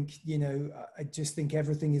 I think, I just think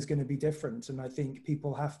everything is going to be different. And I think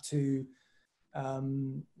people have to,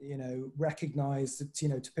 recognize that,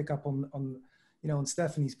 to pick up on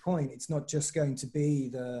Stephanie's point, it's not just going to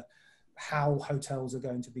be how hotels are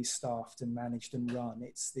going to be staffed and managed and run.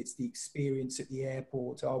 It's the experience at the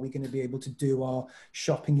airport. Are we going to be able to do our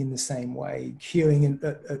shopping in the same way? Queuing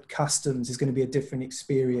at customs is going to be a different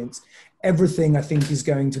experience. Everything, I think, is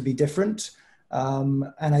going to be different.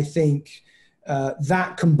 And I think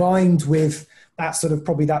that combined with that sort of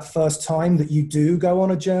probably that first time that you do go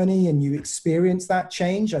on a journey and you experience that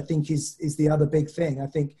change, I think is the other big thing. I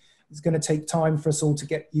think it's going to take time for us all to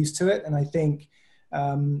get used to it. And I think,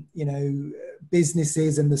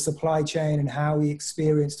 businesses and the supply chain and how we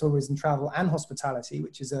experience tourism, travel and hospitality,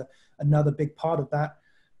 which is another big part of that,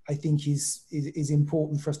 I think is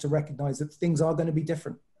important for us to recognize that things are going to be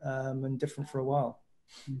different and different for a while.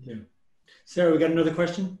 Thank you. Sarah, we got another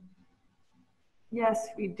question? Yes,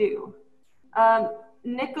 we do.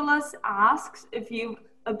 Nicholas asks if you've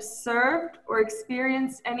observed or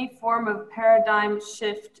experienced any form of paradigm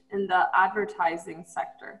shift in the advertising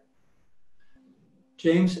sector.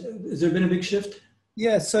 James, has there been a big shift?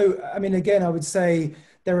 Yeah, so I mean, again, I would say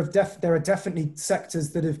there are definitely sectors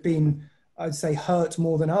that have been, I'd say, hurt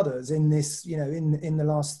more than others in this, in the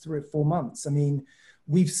last 3 or 4 months. I mean,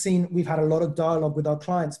 we've had a lot of dialogue with our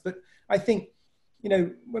clients, but I think,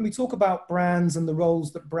 when we talk about brands and the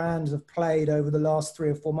roles that brands have played over the last 3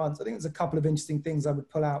 or 4 months, I think there's a couple of interesting things I would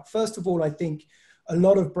pull out. First of all, I think a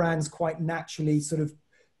lot of brands quite naturally sort of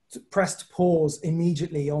pressed pause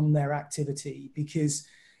immediately on their activity because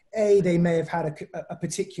they may have had a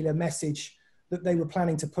particular message that they were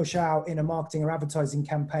planning to push out in a marketing or advertising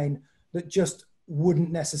campaign that just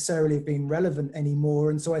wouldn't necessarily have been relevant anymore.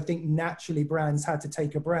 And so I think naturally brands had to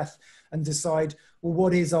take a breath and decide, well,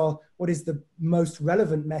 what is the most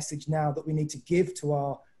relevant message now that we need to give to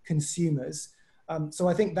our consumers? So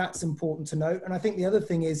I think that's important to note. And I think the other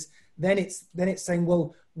thing is then it's saying,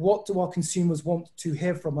 well, what do our consumers want to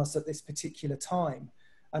hear from us at this particular time?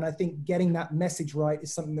 And I think getting that message right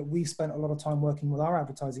is something that we've spent a lot of time working with our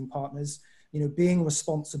advertising partners, being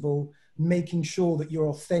responsible, making sure that you're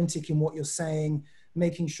authentic in what you're saying,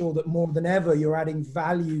 making sure that more than ever you're adding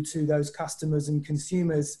value to those customers and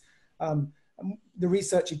consumers. The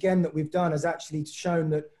research, again, that we've done has actually shown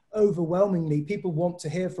that overwhelmingly people want to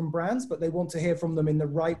hear from brands, but they want to hear from them in the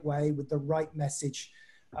right way with the right message,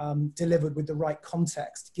 delivered with the right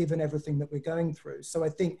context, given everything that we're going through. So I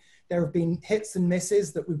think there have been hits and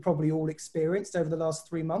misses that we've probably all experienced over the last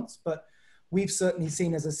 3 months, but we've certainly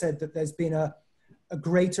seen, as I said, that there's been a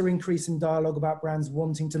greater increase in dialogue about brands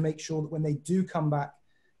wanting to make sure that when they do come back,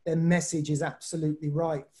 their message is absolutely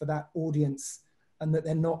right for that audience and that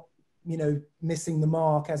they're not, missing the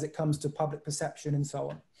mark as it comes to public perception and so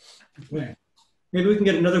on. Okay. Maybe we can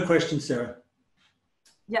get another question, Sarah.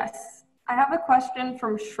 Yes, I have a question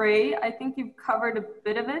from Shrey. I think you've covered a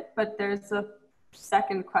bit of it, but there's a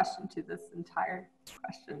second question to this entire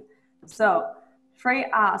question. So Shrey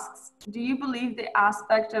asks, do you believe the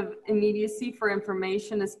aspect of immediacy for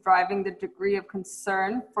information is driving the degree of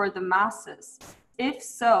concern for the masses? If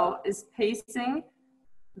so, is pacing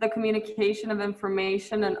the communication of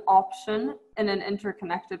information an option in an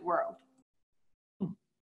interconnected world?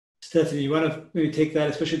 Stephanie, you want to maybe take that,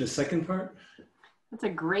 especially the second part? That's a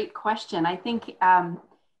great question. I think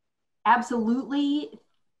absolutely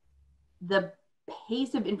the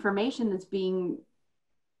pace of information that's being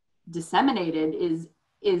disseminated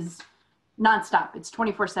is nonstop. It's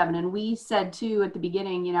 24/7. And we said too at the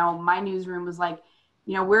beginning, you know, my newsroom was like,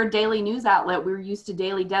 you know, we're a daily news outlet. We're used to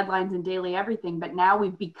daily deadlines and daily everything, but now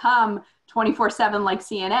we've become 24/7 like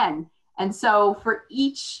CNN. And so for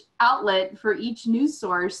each outlet, for each news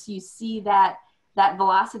source, you see that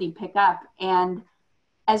velocity pick up. And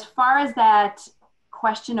as far as that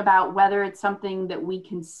question about whether it's something that we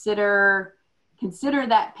consider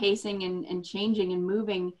that pacing and changing and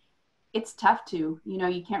moving, it's tough to, you know,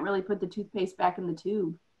 you can't really put the toothpaste back in the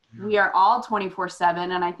tube. Yeah. We are all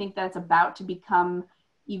 24/7. And I think that's about to become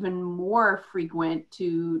even more frequent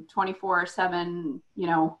to 24/7, you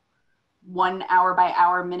know, 1 hour by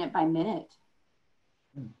hour, minute by minute.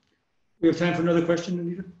 We have time for another question,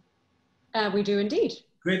 Anita? We do indeed.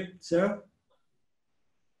 Great. Sarah?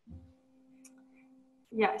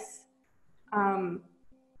 Yes. I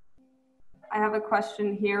have a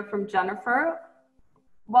question here from Jennifer.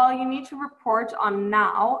 While you need to report on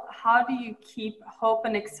now, how do you keep hope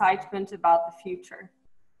and excitement about the future?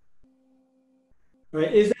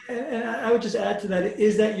 Right. And I would just add to that,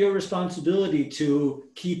 is that your responsibility to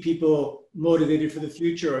keep people motivated for the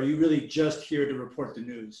future? Or are you really just here to report the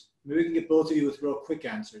news? Maybe we can get both of you with real quick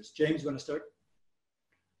answers. James, you want to start?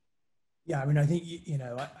 Yeah, I mean, I think, you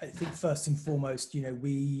know, I think first and foremost, you know,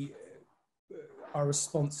 our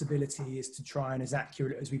responsibility is to try and as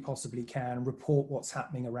accurate as we possibly can report what's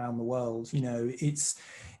happening around the world. You know, it's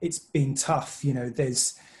been tough. You know,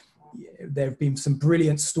 there have been some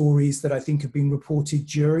brilliant stories that I think have been reported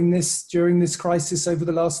during this crisis over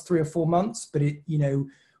the last 3 or 4 months. But you know,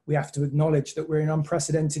 we have to acknowledge that we're in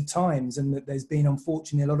unprecedented times, and that there's been,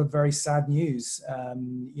 unfortunately, a lot of very sad news.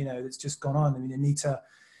 You know, that's just gone on. I mean, Anita,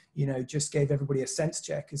 you know, just gave everybody a sense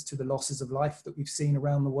check as to the losses of life that we've seen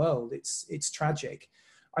around the world. It's tragic,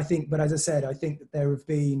 I think. But as I said, I think that there have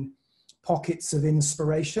been pockets of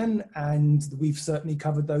inspiration, and we've certainly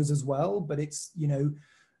covered those as well. But it's, you know,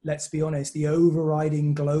 let's be honest, the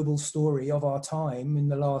overriding global story of our time in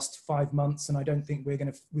the last 5 months, and I don't think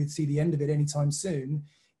we'll see the end of it anytime soon,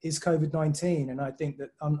 is COVID-19. And I think that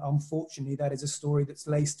unfortunately that is a story that's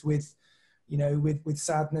laced with, you know, with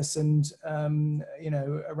sadness and, you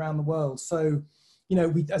know, around the world. So, you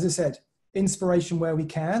know, as I said, inspiration where we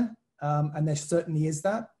can, and there certainly is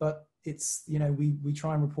that, but it's, you know, we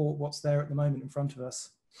try and report what's there at the moment in front of us.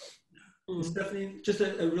 Stephanie, just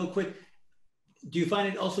a real quick, do you find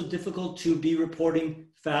it also difficult to be reporting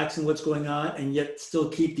facts and what's going on and yet still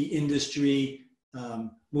keep the industry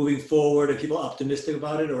moving forward and people optimistic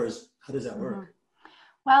about it, or how does that work? Mm-hmm.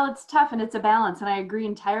 Well, it's tough and it's a balance. And I agree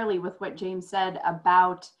entirely with what James said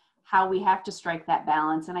about how we have to strike that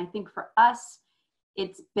balance. And I think for us,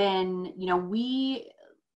 it's been, you know, we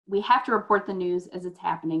have to report the news as it's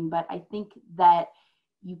happening, but I think that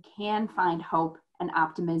you can find hope and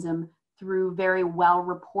optimism through very well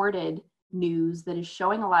reported news that is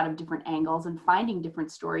showing a lot of different angles and finding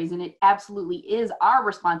different stories. And it absolutely is our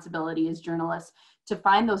responsibility as journalists to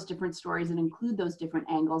find those different stories and include those different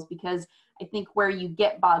angles, because I think where you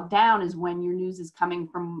get bogged down is when your news is coming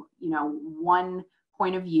from, you know, one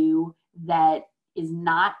point of view that is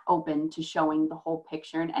not open to showing the whole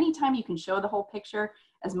picture. And anytime you can show the whole picture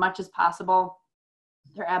as much as possible,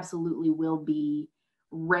 there absolutely will be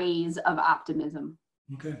rays of optimism.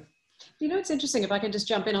 Okay. You know, it's interesting, if I can just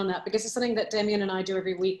jump in on that, because it's something that Demian and I do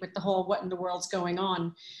every week with the whole what in the world's going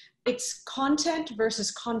on. It's content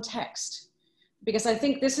versus context. Because I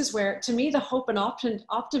think this is where, to me, the hope and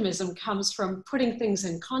optimism comes from putting things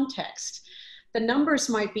in context. The numbers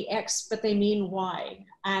might be X, but they mean Y.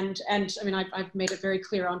 And I mean, I've made it very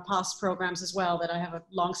clear on past programs as well that I have a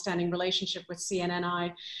long-standing relationship with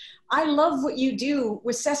CNNI. I love what you do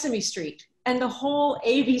with Sesame Street and the whole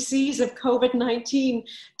ABCs of COVID-19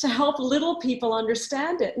 to help little people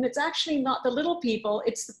understand it. And it's actually not the little people,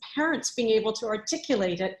 it's the parents being able to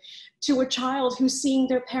articulate it to a child who's seeing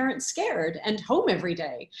their parents scared and home every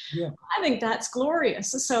day. Yeah. I think that's glorious.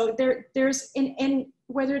 So there's, in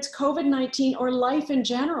whether it's COVID-19 or life in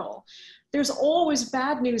general, there's always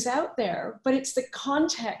bad news out there, but it's the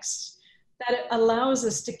context that it allows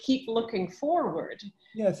us to keep looking forward.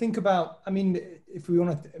 Yeah, think about, I mean, if we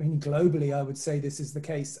want to, I mean, globally, I would say this is the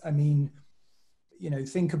case. I mean, you know,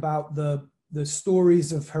 think about the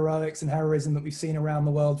stories of heroics and heroism that we've seen around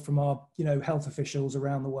the world from our, you know, health officials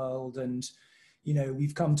around the world. And, you know,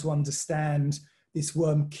 we've come to understand this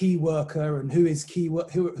key worker and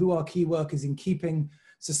who are key workers in keeping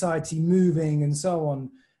society moving and so on.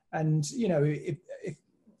 And, you know, if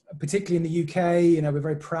particularly in the UK, you know, we're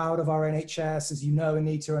very proud of our NHS, as you know,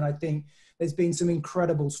 Anita, and I think there's been some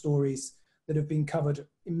incredible stories that have been covered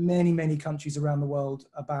in many, many countries around the world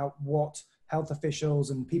about what health officials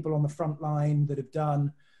and people on the front line that have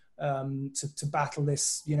done to battle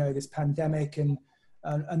this, you know, this pandemic, and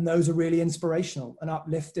those are really inspirational and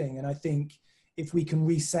uplifting. And I think if we can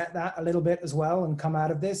reset that a little bit as well and come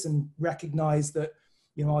out of this and recognize that,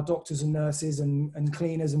 you know, our doctors and nurses and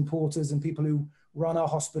cleaners and porters and people who run our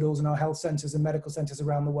hospitals and our health centers and medical centers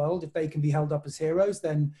around the world, if they can be held up as heroes,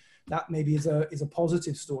 then that maybe is a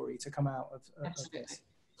positive story to come out of this.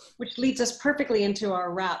 Which leads us perfectly into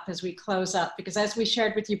our wrap as we close up, because as we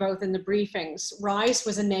shared with you both in the briefings, RISE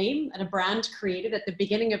was a name and a brand created at the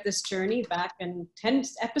beginning of this journey back in 10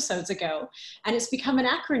 episodes ago, and it's become an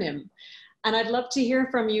acronym. And I'd love to hear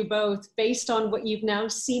from you both based on what you've now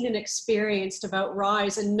seen and experienced about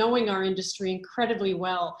RISE and knowing our industry incredibly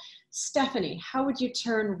well. Stephanie, how would you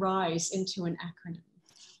turn RISE into an acronym?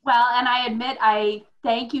 Well, and I admit, I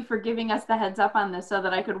thank you for giving us the heads up on this so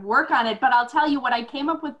that I could work on it. But I'll tell you, what I came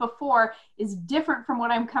up with before is different from what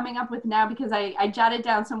I'm coming up with now, because I jotted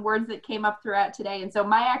down some words that came up throughout today. And so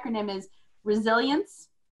my acronym is resilience,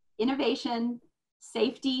 innovation,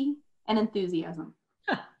 safety, and enthusiasm.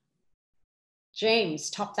 Huh. James,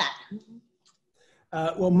 top that.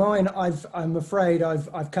 Well, mine, I'm afraid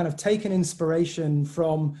I've kind of taken inspiration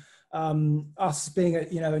from us being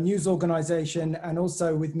a news organization, and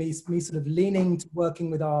also with me sort of leaning to working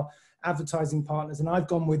with our advertising partners, and I've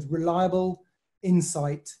gone with reliable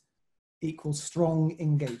insight equals strong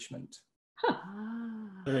engagement. Huh.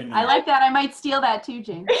 Very nice. I like that. I might steal that too,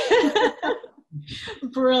 James.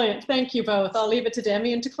 Brilliant. Thank you both. I'll leave it to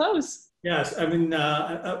Demian to close. Yes, I mean,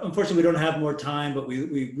 unfortunately, we don't have more time, but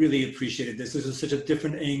we really appreciated this. This was such a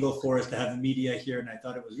different angle for us to have the media here, and I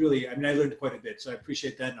thought it was really, I mean, I learned quite a bit, so I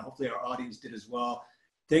appreciate that, and hopefully our audience did as well.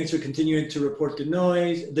 Thanks for continuing to report the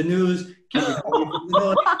news. Keep reporting the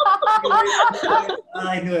noise.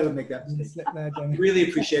 I knew I would make that mistake. Really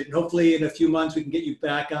appreciate it. And hopefully in a few months we can get you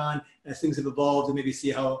back on as things have evolved and maybe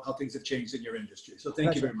see how things have changed in your industry. So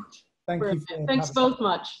thank you very much. Thank you. Thanks both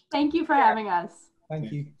much. Thank you for having us.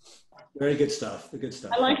 Thank you. Very good stuff. The good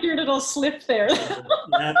stuff. I like your little slip there. It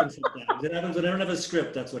happens sometimes. It happens when I don't have a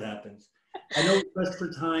script. That's what happens. I know we're pressed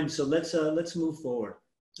for time, so let's move forward.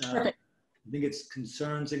 Perfect. I think it's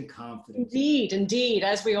concerns and confidence. Indeed, indeed.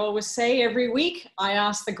 As we always say every week, I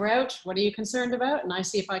ask the grout, what are you concerned about? And I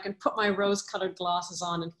see if I can put my rose-colored glasses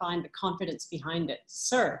on and find the confidence behind it.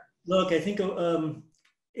 Sir. Look, I think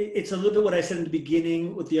it's a little bit what I said in the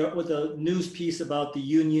beginning with the news piece about the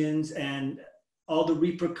unions and all the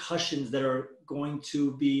repercussions that are going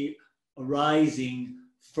to be arising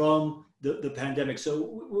from the pandemic.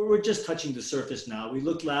 So we're just touching the surface now. We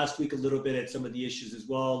looked last week a little bit at some of the issues as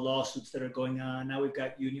well, lawsuits that are going on. Now we've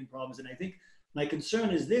got union problems. And I think my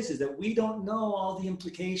concern is that we don't know all the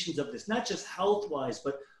implications of this, not just health-wise,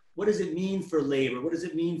 but what does it mean for labor? What does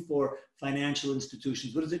it mean for financial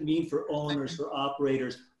institutions? What does it mean for owners, for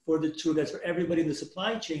operators, for the tour guides, for everybody in the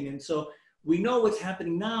supply chain? And so we know what's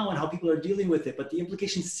happening now and how people are dealing with it, but the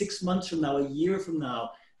implications 6 months from now, a year from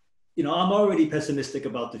now, you know, I'm already pessimistic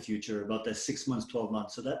about the future, about the 6 months, 12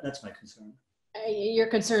 months. So that's my concern. Your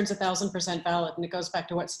concern's 1,000% valid. And it goes back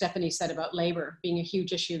to what Stephanie said about labor being a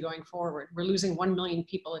huge issue going forward. We're losing 1 million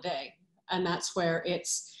people a day. And that's where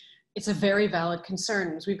it's a very valid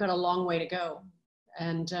concern, because we've got a long way to go.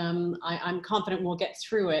 And I'm confident we'll get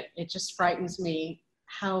through it. It just frightens me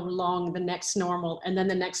how long the next normal, and then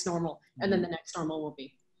the next normal, and then the next normal will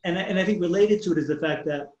be. And I think related to it is the fact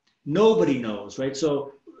that nobody knows, right?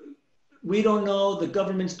 So we don't know, the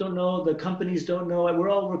governments don't know, the companies don't know. We're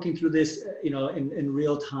all working through this, you know, in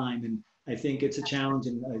real time. And I think it's a challenge.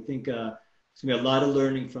 And I think it's gonna be a lot of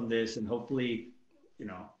learning from this. And hopefully, you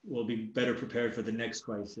know, we'll be better prepared for the next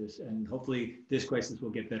crisis. And hopefully this crisis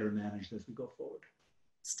will get better managed as we go forward.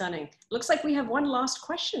 Stunning. Looks like we have one last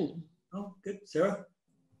question. Oh, good. Sarah?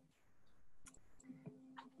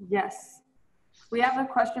 Yes. We have a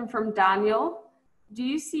question from Daniel. Do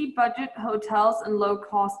you see budget hotels and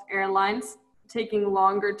low-cost airlines taking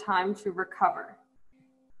longer time to recover?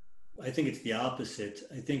 I think it's the opposite.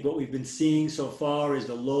 I think what we've been seeing so far is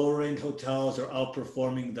the lower-end hotels are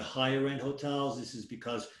outperforming the higher-end hotels. This is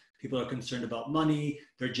because people are concerned about money.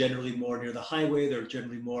 They're generally more near the highway. They're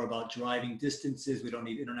generally more about driving distances. We don't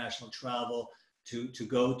need international travel to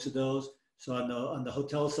go to those. So on the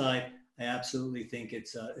hotel side, I absolutely think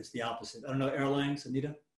it's the opposite. I don't know, airlines,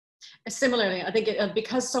 Anita? Similarly, I think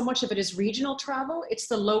because so much of it is regional travel, it's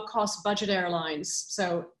the low-cost budget airlines.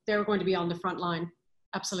 So they're going to be on the front line.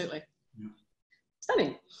 Absolutely. Yeah.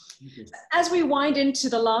 Stunning. As we wind into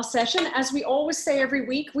the last session, as we always say every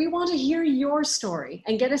week, we want to hear your story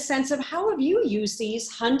and get a sense of how have you used these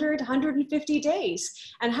 150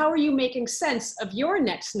 days and how are you making sense of your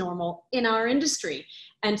next normal in our industry?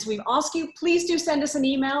 And so we've asked you, please do send us an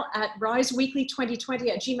email at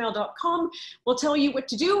riseweekly2020@gmail.com. We'll tell you what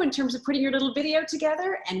to do in terms of putting your little video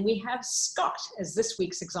together. And we have Scott as this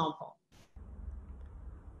week's example.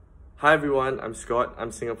 Hi everyone, I'm Scott.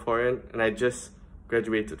 I'm Singaporean and I just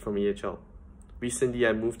graduated from EHL. Recently,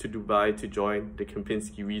 I moved to Dubai to join the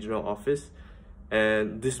Kempinski regional office,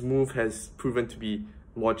 and this move has proven to be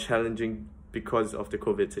more challenging because of the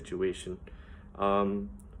COVID situation.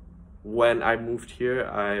 When I moved here,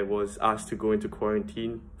 I was asked to go into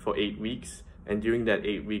quarantine for 8 weeks, and during that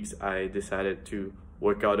 8 weeks, I decided to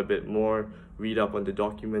work out a bit more, read up on the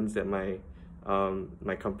documents that my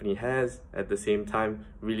company has, at the same time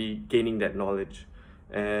really gaining that knowledge.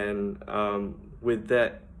 And with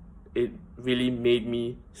that, it really made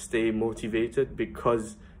me stay motivated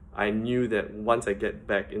because I knew that once I get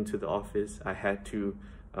back into the office, I had to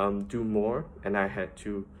do more, and I had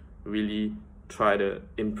to really try to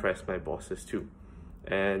impress my bosses too.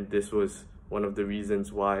 And this was one of the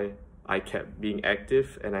reasons why I kept being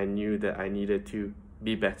active, and I knew that I needed to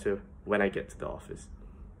be better when I get to the office.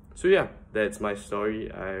 So yeah, that's my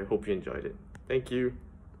story. I hope you enjoyed it. Thank you.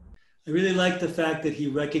 I really like the fact that he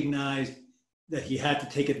recognized that he had to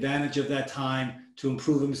take advantage of that time to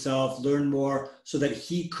improve himself, learn more, so that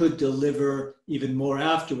he could deliver even more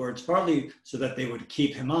afterwards, partly so that they would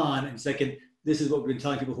keep him on. And second, this is what we've been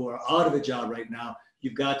telling people who are out of a job right now.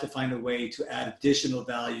 You've got to find a way to add additional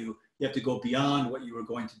value. You have to go beyond what you were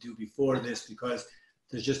going to do before this, because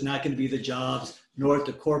there's just not going to be the jobs, nor at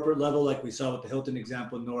the corporate level, like we saw with the Hilton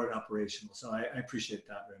example, nor at operational. So I appreciate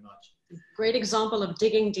that very much. Great example of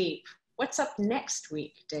digging deep. What's up next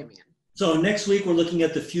week, Demian? So next week, we're looking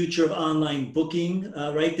at the future of online booking,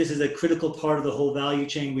 right? This is a critical part of the whole value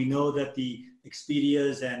chain. We know that the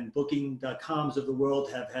Expedias and Booking.coms of the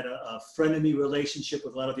world have had a frenemy relationship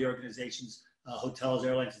with a lot of the organizations, hotels,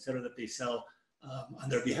 airlines, et cetera, that they sell on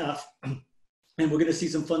their behalf. And we're going to see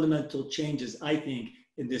some fundamental changes, I think,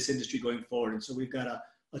 in this industry going forward. And so we've got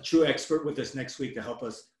a true expert with us next week to help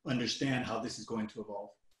us understand how this is going to evolve.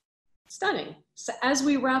 Stunning. So as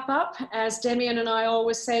we wrap up, as Demian and I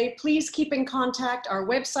always say, please keep in contact. Our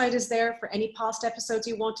website is there for any past episodes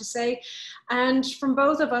you want to say. And from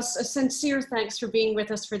both of us, a sincere thanks for being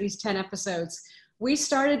with us for these 10 episodes. We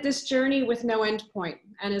started this journey with no end point.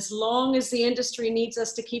 And as long as the industry needs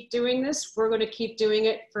us to keep doing this, we're going to keep doing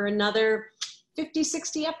it for another 50,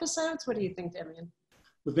 60 episodes. What do you think, Demian?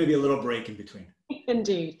 With maybe a little break in between.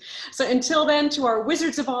 Indeed. So until then, to our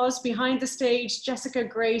Wizards of Oz behind the stage, Jessica,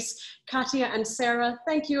 Grace, Katya, and Sarah,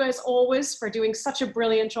 thank you as always for doing such a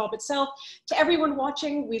brilliant job itself. To everyone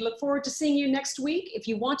watching, we look forward to seeing you next week. If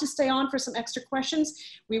you want to stay on for some extra questions,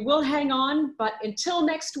 we will hang on. But until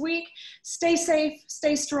next week, stay safe,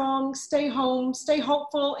 stay strong, stay home, stay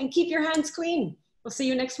hopeful, and keep your hands clean. We'll see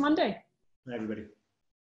you next Monday. Bye, everybody.